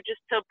gratitude, or just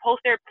to post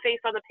their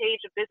face on the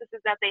page of businesses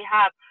that they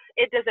have?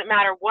 It doesn't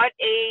matter what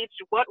age,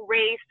 what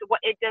race,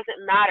 it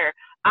doesn't matter.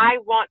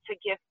 I want to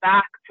give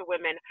back to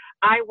women.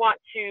 I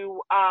want to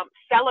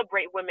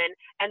celebrate women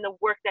and the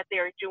work that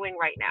they're doing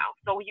right now.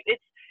 So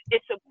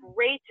it's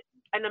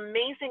an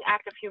amazing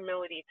act of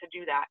humility to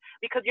do that,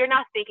 because you're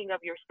not thinking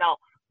of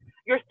yourself.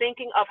 You're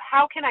thinking of,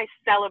 how can I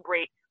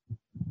celebrate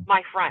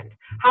my friend?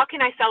 How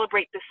can I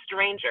celebrate this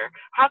stranger?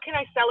 How can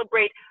I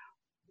celebrate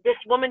this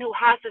woman who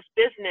has this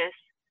business?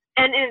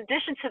 And in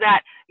addition to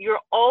that, you're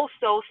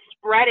also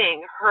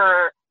spreading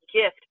her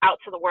gift out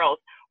to the world.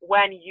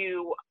 when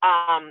you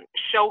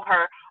show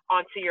her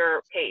onto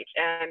your page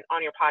and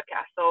on your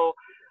podcast. So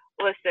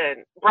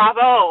listen,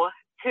 bravo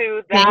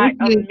to that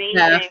Thank you, amazing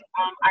Steph.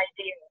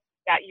 idea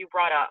that you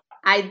brought up.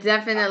 I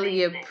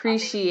definitely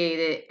appreciate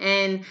it.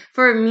 And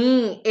for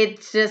me,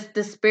 it's just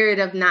the spirit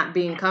of not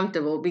being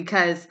comfortable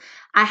because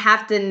I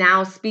have to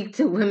now speak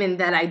to women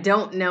that I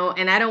don't know.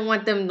 And I don't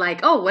want them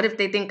like, oh, what if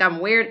they think I'm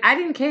weird? I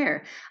didn't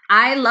care.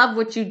 I love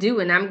what you do.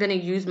 And I'm going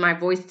to use my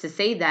voice to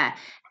say that.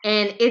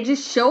 And it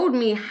just showed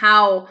me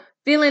how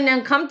feeling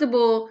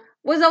uncomfortable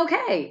was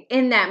okay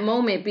in that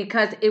moment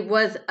because it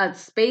was a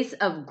space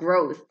of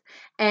growth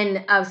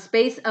and a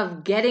space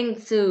of getting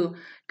to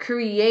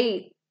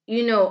create,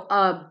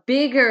 a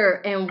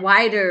bigger and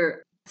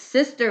wider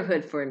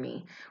sisterhood for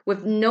me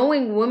with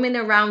knowing women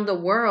around the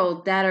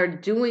world that are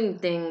doing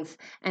things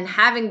and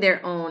having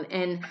their own.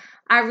 And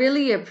I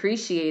really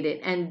appreciate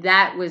it. And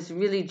that was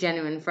really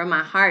genuine from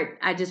my heart.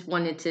 I just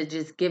wanted to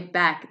just give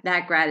back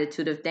that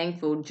gratitude of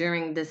thankful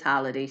during this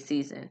holiday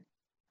season.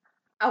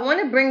 I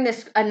want to bring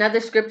this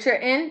another scripture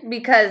in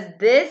because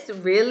this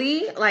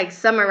really like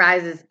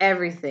summarizes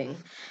everything.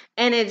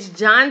 And it's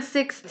John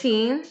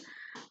 16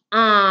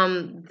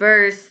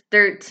 verse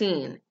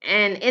 13.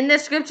 And in the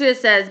scripture it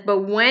says,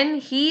 but when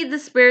he, the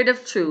spirit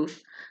of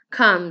truth,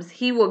 comes,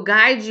 he will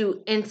guide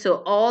you into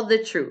all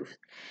the truth.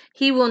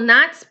 He will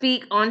not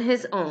speak on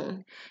his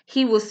own.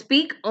 He will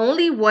speak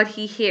only what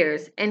he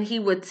hears, and he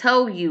will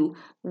tell you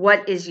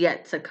what is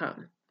yet to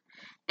come.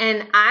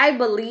 And I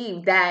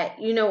believe that,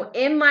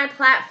 in my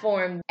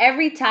platform,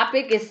 every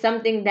topic is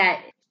something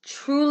that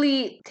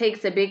truly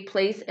takes a big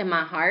place in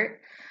my heart.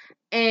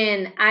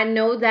 And I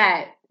know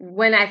that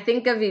when I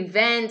think of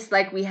events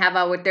like we have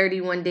our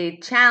 31-day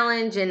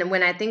challenge, and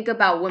when I think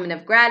about Women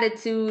of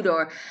Gratitude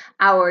or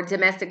our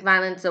domestic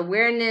violence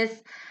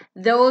awareness,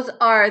 those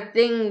are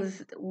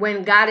things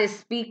when God is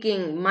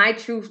speaking my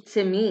truth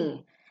to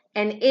me.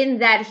 And in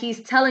that,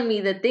 he's telling me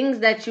the things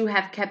that you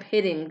have kept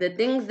hiding, the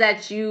things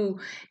that you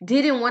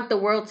didn't want the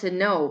world to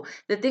know,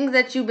 the things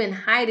that you've been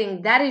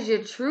hiding, that is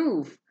your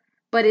truth.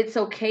 But it's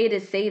okay to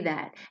say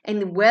that.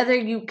 And whether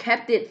you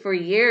kept it for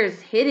years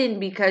hidden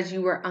because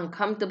you were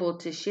uncomfortable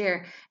to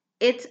share,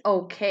 it's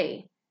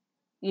okay,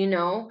 you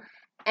know?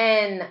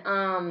 And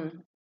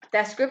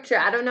that scripture,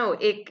 I don't know,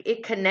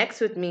 it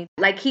connects with me.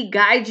 Like he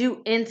guides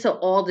you into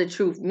all the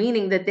truth,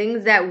 meaning the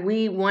things that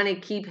we want to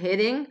keep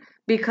hiding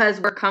because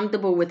we're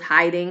comfortable with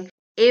hiding.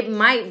 It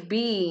might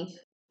be,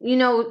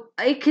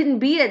 it can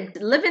be a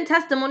living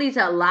testimony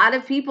to a lot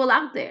of people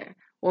out there.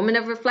 Woman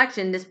of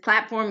Reflection, this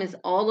platform is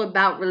all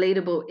about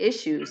relatable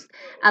issues.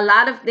 A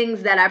lot of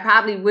things that I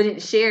probably wouldn't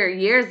share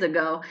years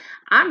ago,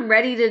 I'm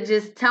ready to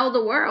just tell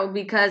the world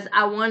because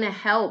I want to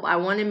help. I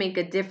want to make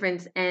a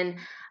difference. And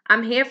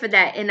I'm here for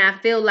that. And I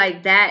feel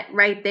like that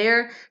right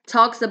there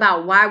talks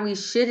about why we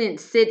shouldn't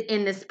sit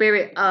in the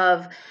spirit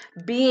of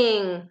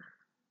being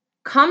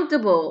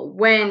comfortable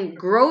when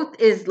growth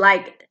is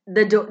like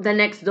the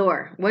next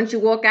door. Once you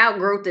walk out,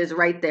 growth is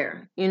right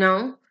there,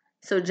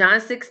 So John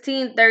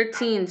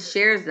 16:13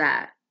 shares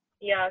that.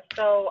 Yeah,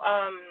 so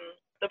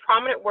the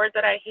prominent word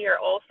that I hear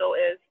also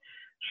is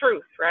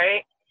truth,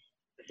 right?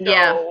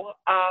 Yeah. So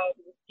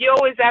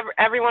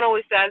everyone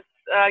always says,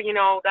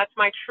 that's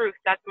my truth,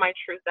 that's my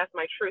truth, that's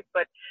my truth.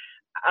 But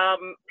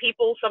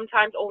people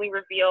sometimes only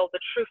reveal the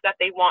truth that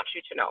they want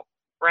you to know,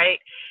 right?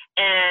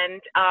 And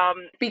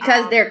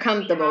because they're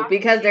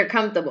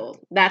comfortable.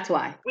 That's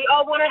why. We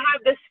all want to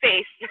have this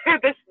space,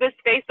 this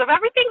space of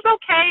everything's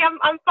okay.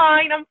 I'm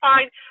fine.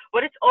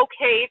 But it's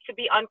okay to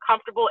be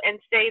uncomfortable and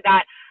say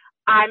that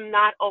I'm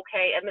not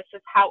okay, and this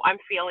is how I'm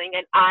feeling,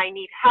 and I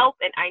need help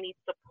and I need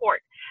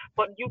support.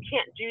 But you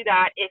can't do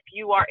that if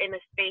you are in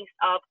a space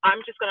of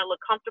I'm just going to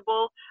look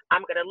comfortable,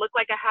 I'm going to look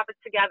like I have it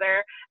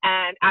together,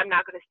 and I'm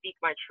not going to speak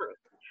my truth.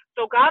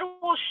 So God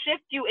will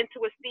shift you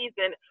into a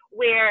season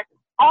where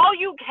all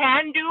you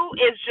can do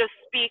is just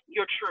speak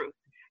your truth.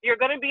 You're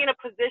going to be in a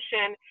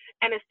position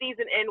and a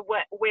season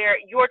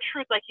where your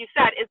truth, like you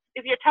said,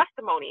 is your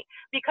testimony,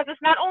 because it's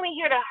not only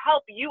here to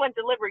help you and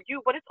deliver you,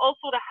 but it's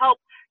also to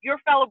help your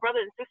fellow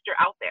brother and sister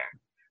out there,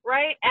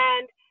 right?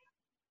 And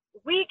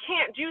we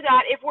can't do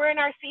that if we're in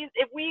our season,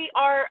 if we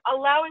are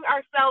allowing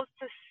ourselves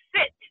to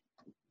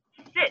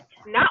sit,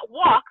 not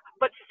walk,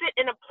 but sit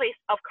in a place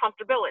of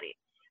comfortability.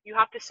 You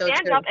have to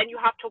stand up and you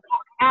have to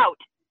walk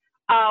out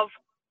of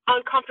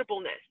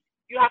uncomfortableness.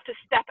 You have to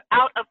step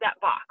out of that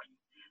box.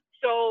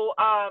 So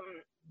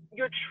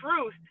your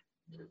truth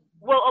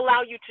will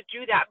allow you to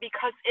do that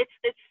because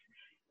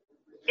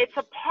it's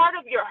a part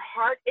of your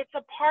heart. It's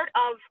a part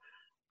of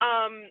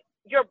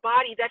your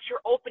body that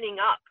you're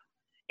opening up.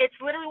 It's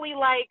literally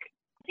like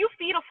you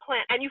feed a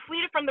plant and you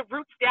feed it from the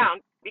roots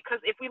down, because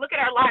if we look at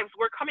our lives,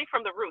 we're coming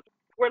from the roots.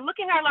 We're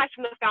looking at our lives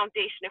from the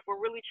foundation if we're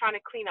really trying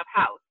to clean up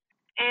house.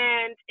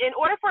 And in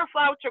order for a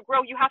flower to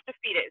grow, you have to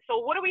feed it. So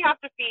what do we have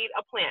to feed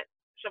a plant,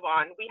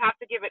 Siobhan? We have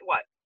to give it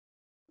what?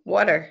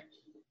 Water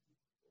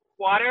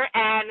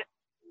and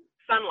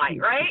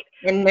sunlight, right?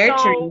 And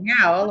nurturing,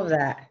 all of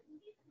that.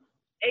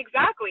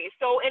 Exactly.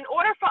 So in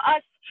order for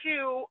us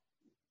to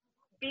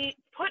be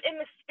put in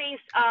the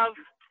space of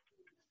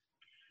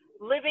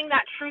living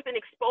that truth and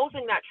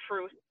exposing that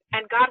truth,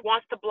 and God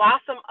wants to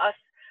blossom us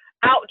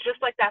out just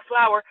like that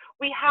flower,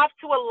 we have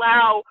to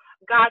allow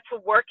God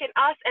to work in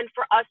us and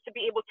for us to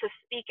be able to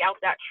speak out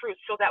that truth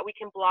so that we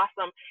can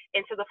blossom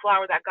into the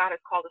flower that God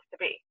has called us to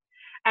be.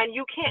 And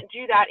you can't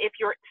do that if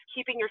you're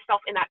keeping yourself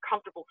in that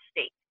comfortable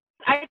state.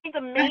 I think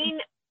the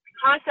main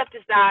concept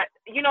is that,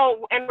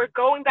 and we're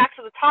going back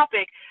to the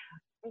topic,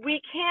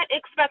 we can't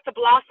expect to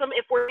blossom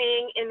if we're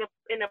being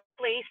in a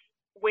place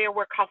where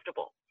we're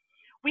comfortable.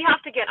 We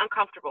have to get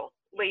uncomfortable,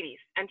 ladies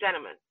and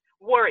gentlemen,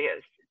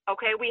 warriors.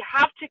 Okay, we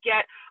have to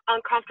get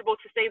uncomfortable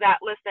to say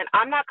that, listen,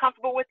 I'm not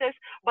comfortable with this,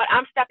 but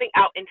I'm stepping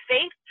out in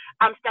faith.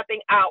 I'm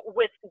stepping out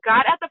with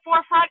God at the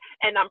forefront,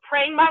 and I'm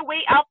praying my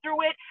way out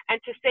through it.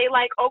 And to say,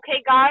 like, okay,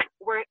 God,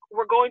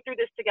 we're going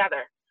through this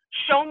together.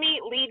 Show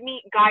me, lead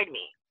me, guide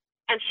me,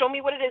 and show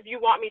me what it is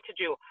you want me to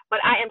do.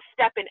 But I am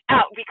stepping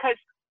out because,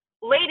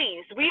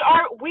 ladies, we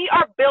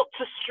are built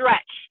to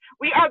stretch.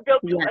 We are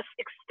built to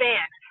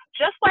expand.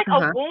 Just like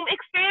a womb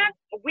expands,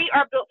 we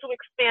are built to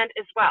expand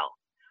as well.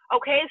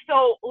 Okay,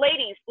 so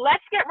ladies,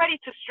 let's get ready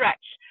to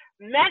stretch.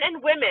 Men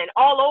and women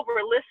all over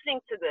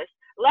listening to this,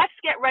 let's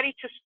get ready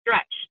to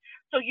stretch.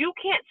 So you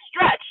can't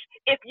stretch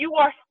if you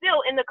are still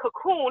in the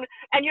cocoon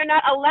and you're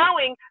not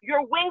allowing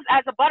your wings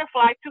as a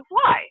butterfly to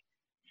fly.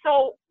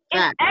 So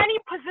in any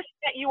position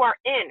that you are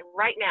in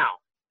right now,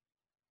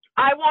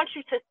 I want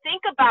you to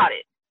think about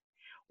it.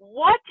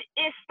 What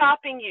is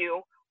stopping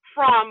you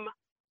from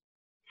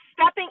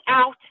stepping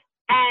out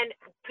and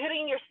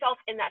putting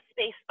yourself in that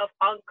space of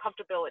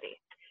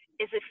uncomfortability?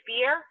 Is it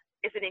fear?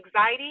 Is it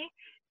anxiety?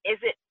 Is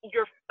it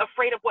you're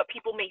afraid of what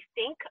people may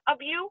think of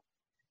you?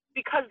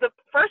 Because the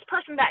first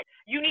person that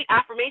you need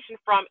affirmation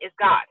from is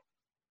God.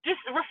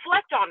 Just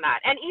reflect on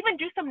that and even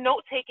do some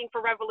note taking for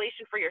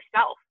revelation for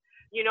yourself,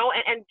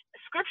 and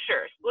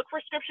scriptures. Look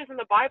for scriptures in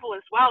the Bible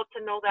as well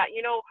to know that,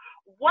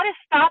 what is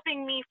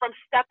stopping me from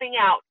stepping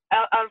out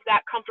of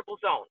that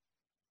comfortable zone?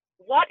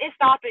 What is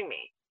stopping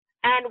me?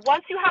 And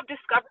once you have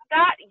discovered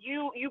that,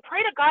 you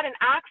pray to God and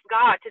ask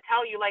God to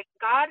tell you, like,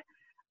 God,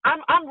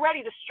 I'm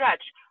ready to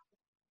stretch.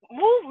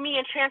 Move me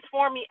and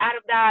transform me out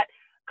of that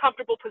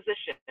comfortable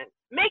position.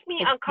 Make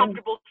me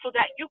uncomfortable so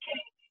that you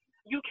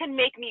can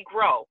make me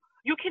grow.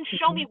 You can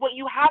show me what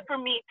you have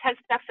for me 10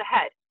 steps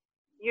ahead.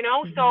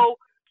 So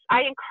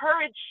I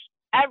encourage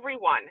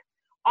everyone,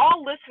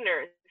 all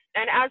listeners,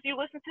 and as you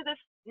listen to this,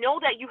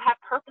 know that you have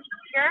purpose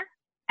here,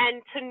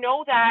 and to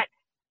know that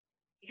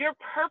your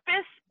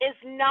purpose is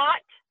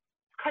not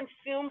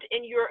consumed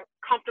in your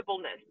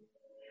comfortableness,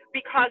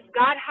 because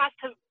God has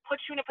to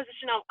put you in a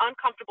position of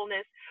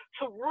uncomfortableness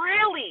to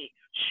really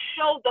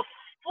show the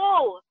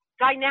full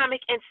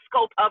dynamic and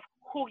scope of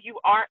who you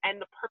are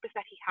and the purpose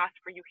that he has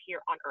for you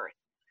here on earth.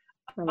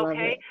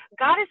 Okay?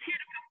 God is here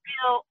to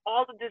fulfill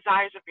all the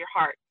desires of your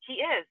heart. He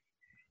is.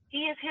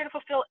 He is here to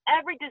fulfill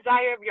every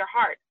desire of your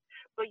heart.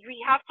 But we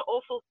have to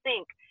also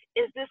think,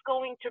 is this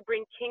going to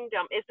bring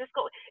kingdom? Is this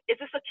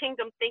a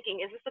kingdom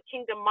thinking? Is this a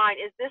kingdom mind?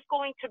 Is this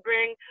going to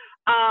bring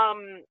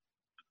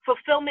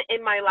fulfillment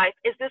in my life?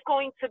 Is this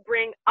going to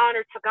bring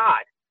honor to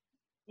God?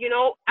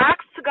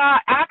 Ask to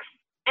God, ask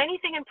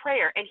anything in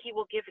prayer, and he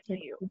will give it to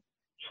you.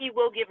 He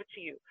will give it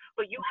to you.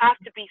 But you have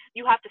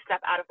to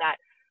step out of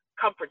that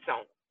comfort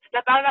zone.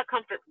 Step out of that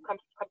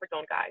comfort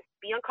zone, guys.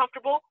 Be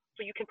uncomfortable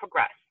so you can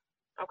progress.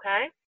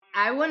 Okay?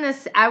 I want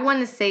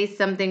to say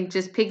something,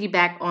 just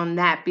piggyback on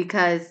that,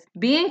 because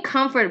being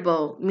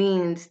comfortable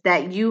means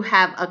that you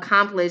have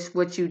accomplished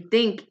what you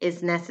think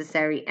is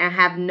necessary and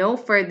have no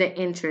further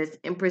interest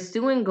in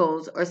pursuing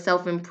goals or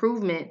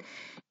self-improvement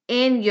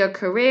in your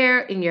career,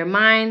 in your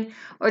mind,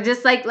 or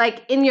just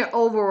like in your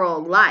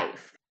overall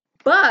life.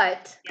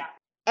 But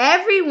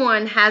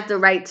everyone has the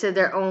right to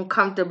their own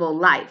comfortable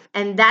life.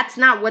 And that's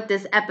not what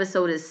this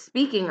episode is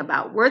speaking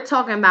about. We're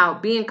talking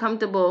about being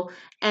comfortable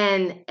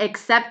and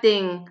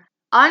accepting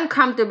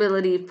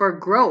uncomfortability for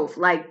growth,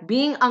 like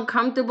being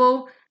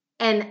uncomfortable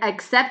and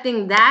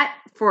accepting that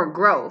for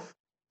growth.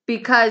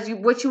 Because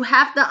what you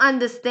have to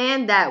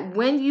understand that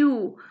when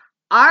you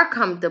are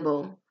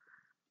comfortable,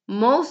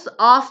 most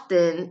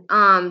often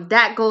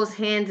that goes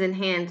hands in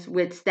hand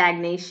with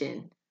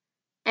stagnation.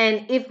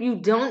 And if you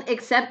don't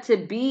accept to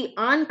be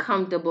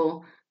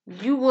uncomfortable,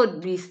 you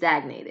would be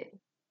stagnated.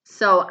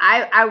 So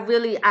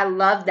I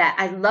love that.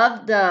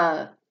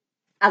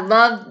 I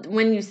love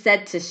when you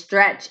said to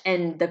stretch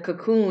and the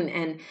cocoon,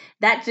 and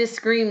that just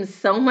screams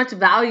so much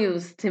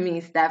values to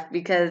me, Steph,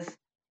 because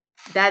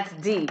that's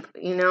deep,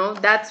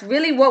 That's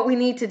really what we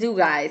need to do,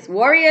 guys.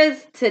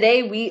 Warriors,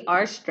 today we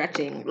are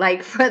stretching.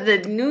 Like, for the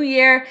new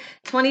year,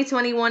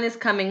 2021 is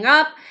coming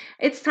up.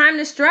 It's time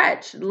to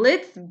stretch.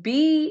 Let's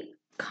be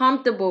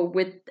comfortable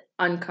with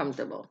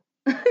uncomfortable.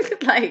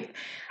 Like,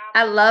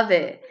 I love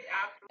it.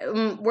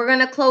 We're going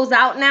to close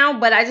out now,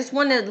 but I just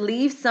want to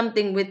leave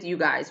something with you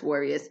guys,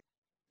 warriors.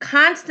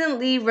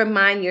 Constantly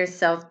remind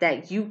yourself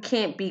that you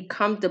can't be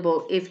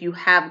comfortable if you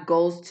have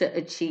goals to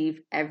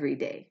achieve every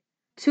day.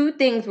 2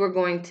 things we're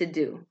going to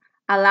do.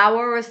 Allow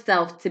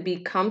ourselves to be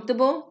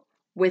comfortable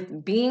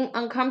with being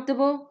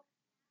uncomfortable.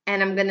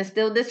 And I'm going to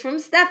steal this from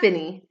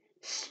Stephanie.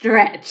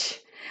 stretch.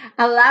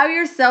 Allow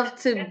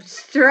yourself to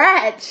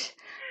stretch.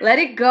 Let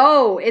it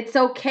go. It's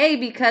okay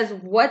because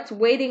what's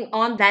waiting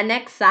on that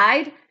next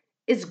side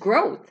is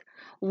growth.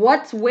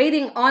 What's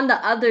waiting on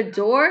the other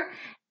door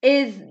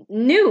is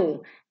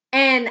new.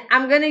 And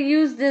I'm going to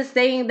use this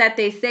saying that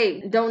they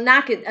say, don't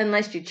knock it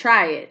unless you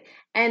try it.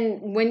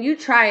 And when you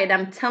try it,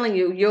 I'm telling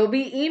you, you'll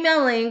be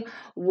emailing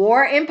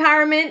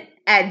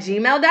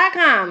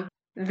waремpowerment@gmail.com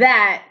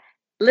that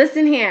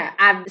listen here,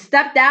 I've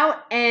stepped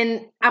out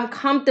and I'm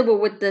comfortable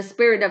with the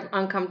spirit of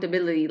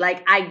uncomfortability.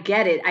 Like, I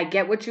get it. I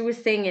get what you were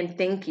saying, and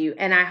thank you.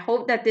 And I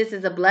hope that this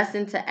is a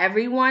blessing to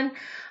everyone.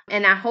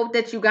 And I hope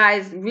that you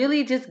guys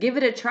really just give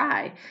it a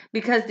try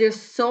because there's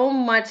so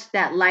much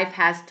that life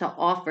has to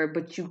offer,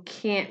 but you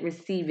can't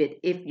receive it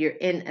if you're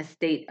in a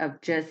state of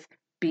just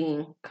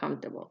being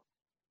comfortable.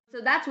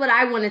 So that's what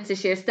I wanted to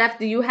share. Steph,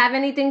 do you have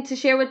anything to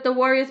share with the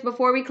Warriors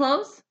before we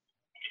close?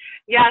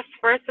 Yes,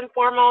 first and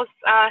foremost,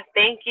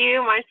 thank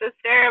you, my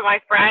sister, my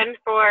friend,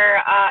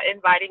 for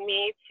inviting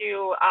me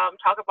to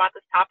talk about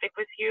this topic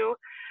with you.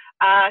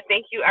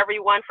 Thank you,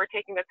 everyone, for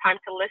taking the time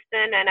to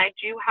listen. And I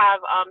do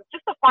have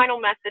just a final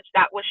message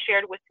that was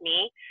shared with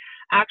me.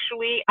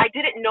 Actually, I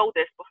didn't know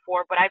this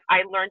before, but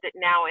I learned it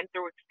now and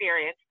through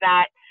experience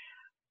that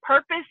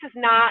purpose is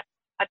not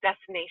a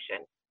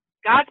destination.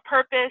 God's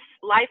purpose,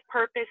 life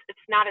purpose,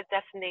 it's not a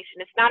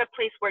destination. It's not a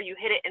place where you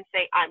hit it and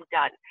say, I'm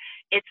done.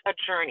 It's a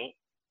journey.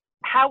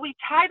 How we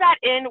tie that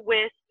in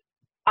with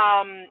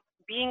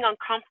being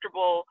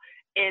uncomfortable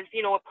is,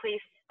 a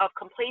place of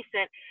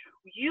complacent.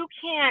 You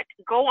can't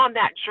go on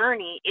that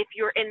journey if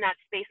you're in that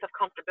space of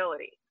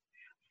comfortability.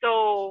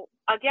 So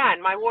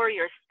again, my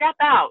warriors, step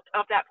out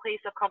of that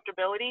place of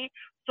comfortability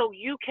so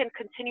you can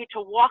continue to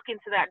walk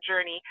into that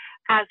journey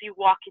as you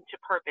walk into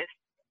purpose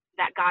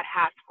that God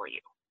has for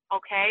you.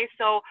 Okay,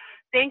 so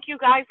thank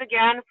you guys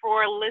again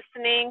for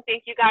listening.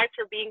 Thank you guys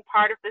for being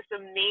part of this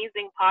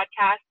amazing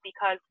podcast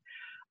because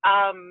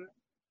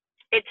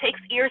it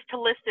takes ears to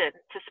listen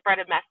to spread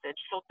a message.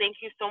 So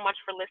thank you so much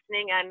for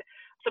listening and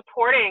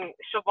supporting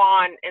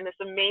Siobhan in this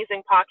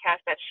amazing podcast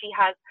that she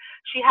has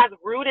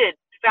rooted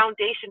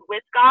foundation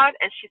with God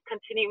and she's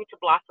continuing to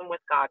blossom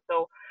with God.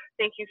 So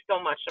thank you so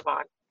much,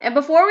 Siobhan. And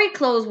before we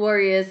close,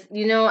 Warriors,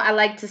 I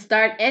like to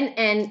start and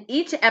end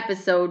each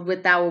episode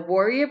with our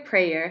warrior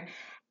prayer.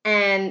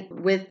 And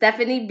with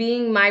Stephanie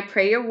being my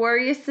prayer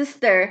warrior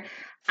sister,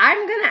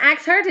 I'm going to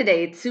ask her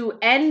today to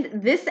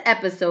end this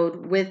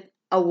episode with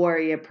a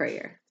warrior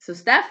prayer. So,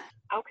 Steph?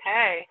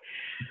 Okay.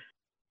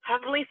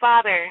 Heavenly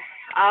Father,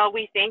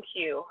 we thank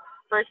you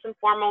first and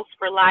foremost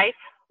for life,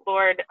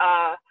 Lord.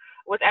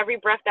 With every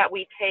breath that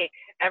we take,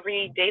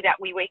 every day that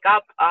we wake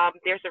up,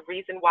 there's a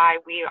reason why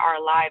we are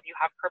alive. You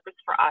have purpose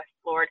for us,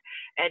 Lord,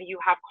 and you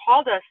have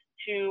called us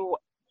to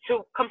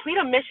complete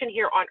a mission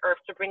here on earth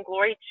to bring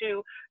glory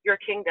to your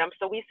kingdom.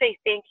 So we say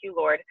thank you,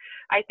 Lord.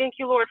 I thank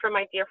you, Lord, for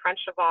my dear friend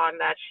Siobhan,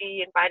 that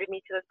she invited me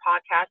to this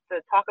podcast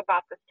to talk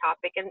about this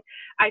topic. And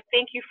I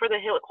thank you for the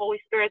Holy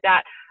Spirit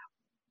that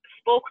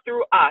spoke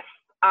through us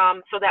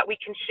so that we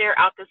can share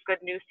out this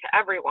good news to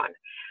everyone.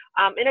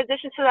 In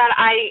addition to that,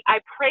 I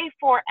pray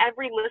for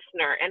every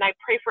listener and I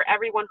pray for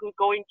everyone who's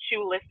going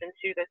to listen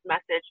to this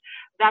message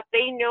that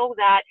they know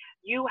that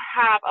you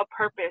have a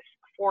purpose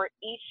for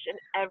each and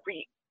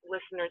every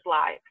listener's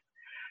lives.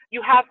 You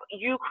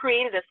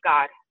created us,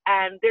 God,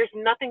 and there's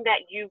nothing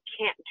that you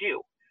can't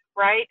do,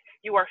 right?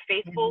 You are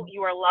faithful,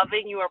 you are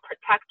loving, you are a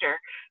protector.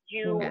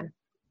 You are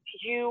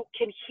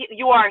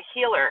a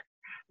healer.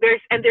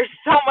 There's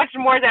so much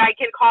more that I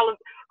can call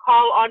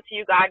onto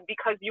you, God,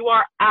 because you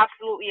are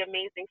absolutely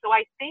amazing. So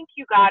I thank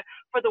you, God,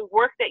 for the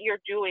work that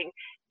you're doing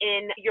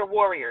in your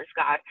warriors,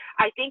 God.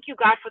 I thank you,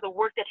 God, for the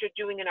work that you're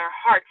doing in our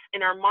hearts,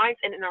 in our minds,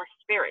 and in our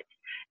spirits.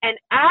 And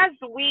as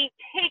we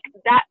take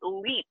that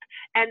leap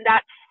and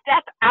that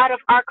step out of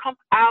our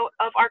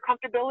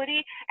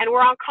comfortability and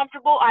we're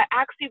uncomfortable, I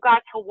ask you,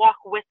 God, to walk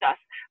with us,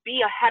 be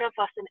ahead of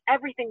us in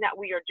everything that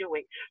we are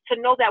doing, to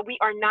know that we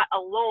are not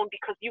alone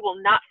because you will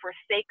not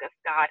forsake us,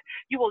 God.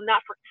 You will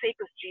not forsake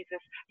us,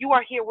 Jesus. You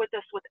are here with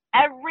us with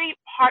every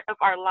part of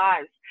our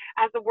lives.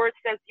 As the word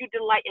says, you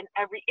delight in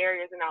every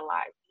area in our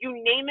lives. You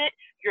name it,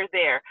 you're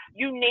there.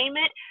 You name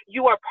it,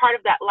 you are part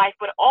of that life.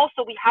 But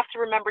also we have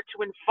to remember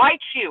to invite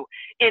you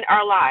in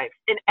our lives,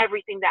 in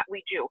everything that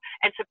we do,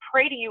 and to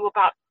pray to you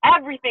about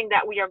everything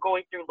that we are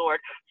going through, Lord.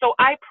 So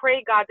I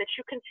pray, God, that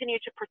you continue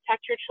to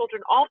protect your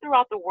children all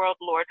throughout the world,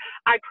 Lord.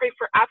 I pray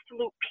for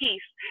absolute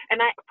peace,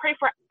 and I pray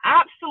for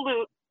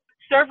absolute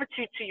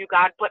servitude to you,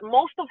 God. But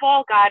most of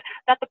all, God,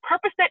 that the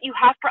purpose that you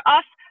have for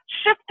us,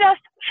 shift us,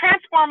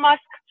 transform us,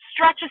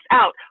 stretch us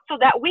out so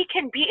that we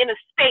can be in a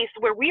space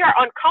where we are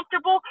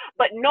uncomfortable,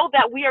 but know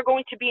that we are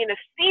going to be in a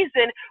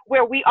season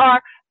where we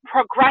are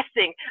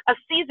progressing, a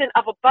season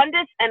of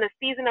abundance and a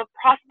season of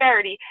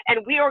prosperity.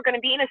 And we are going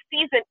to be in a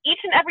season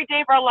each and every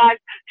day of our lives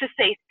to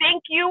say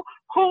thank you.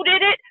 Who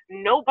did it?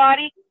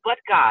 Nobody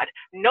but God.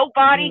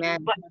 Nobody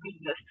but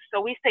Jesus.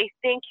 So we say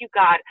thank you,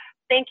 God.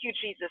 Thank you,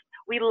 Jesus.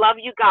 We love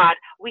you, God.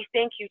 We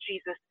thank you,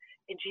 Jesus.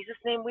 In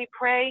Jesus' name we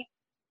pray.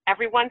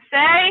 Everyone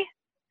say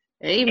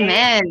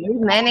Amen.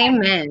 Amen.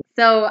 Amen.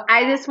 So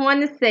I just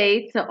want to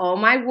say to all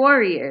my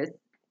warriors,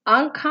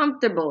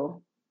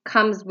 uncomfortable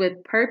comes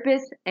with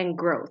purpose and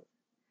growth.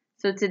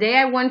 So today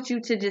I want you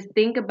to just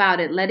think about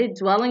it. Let it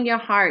dwell in your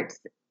hearts.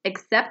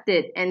 Accept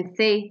it and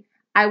say,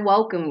 I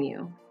welcome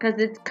you, because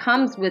it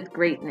comes with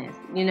greatness,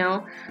 you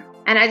know?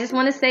 And I just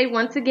want to say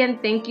once again,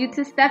 thank you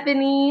to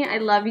Stephanie. I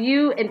love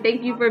you. And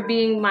thank you for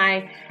being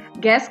my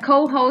guest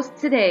co-host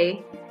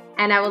today.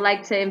 And I would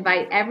like to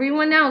invite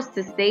everyone else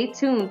to stay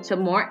tuned to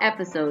more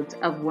episodes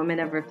of Women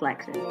of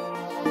Reflection.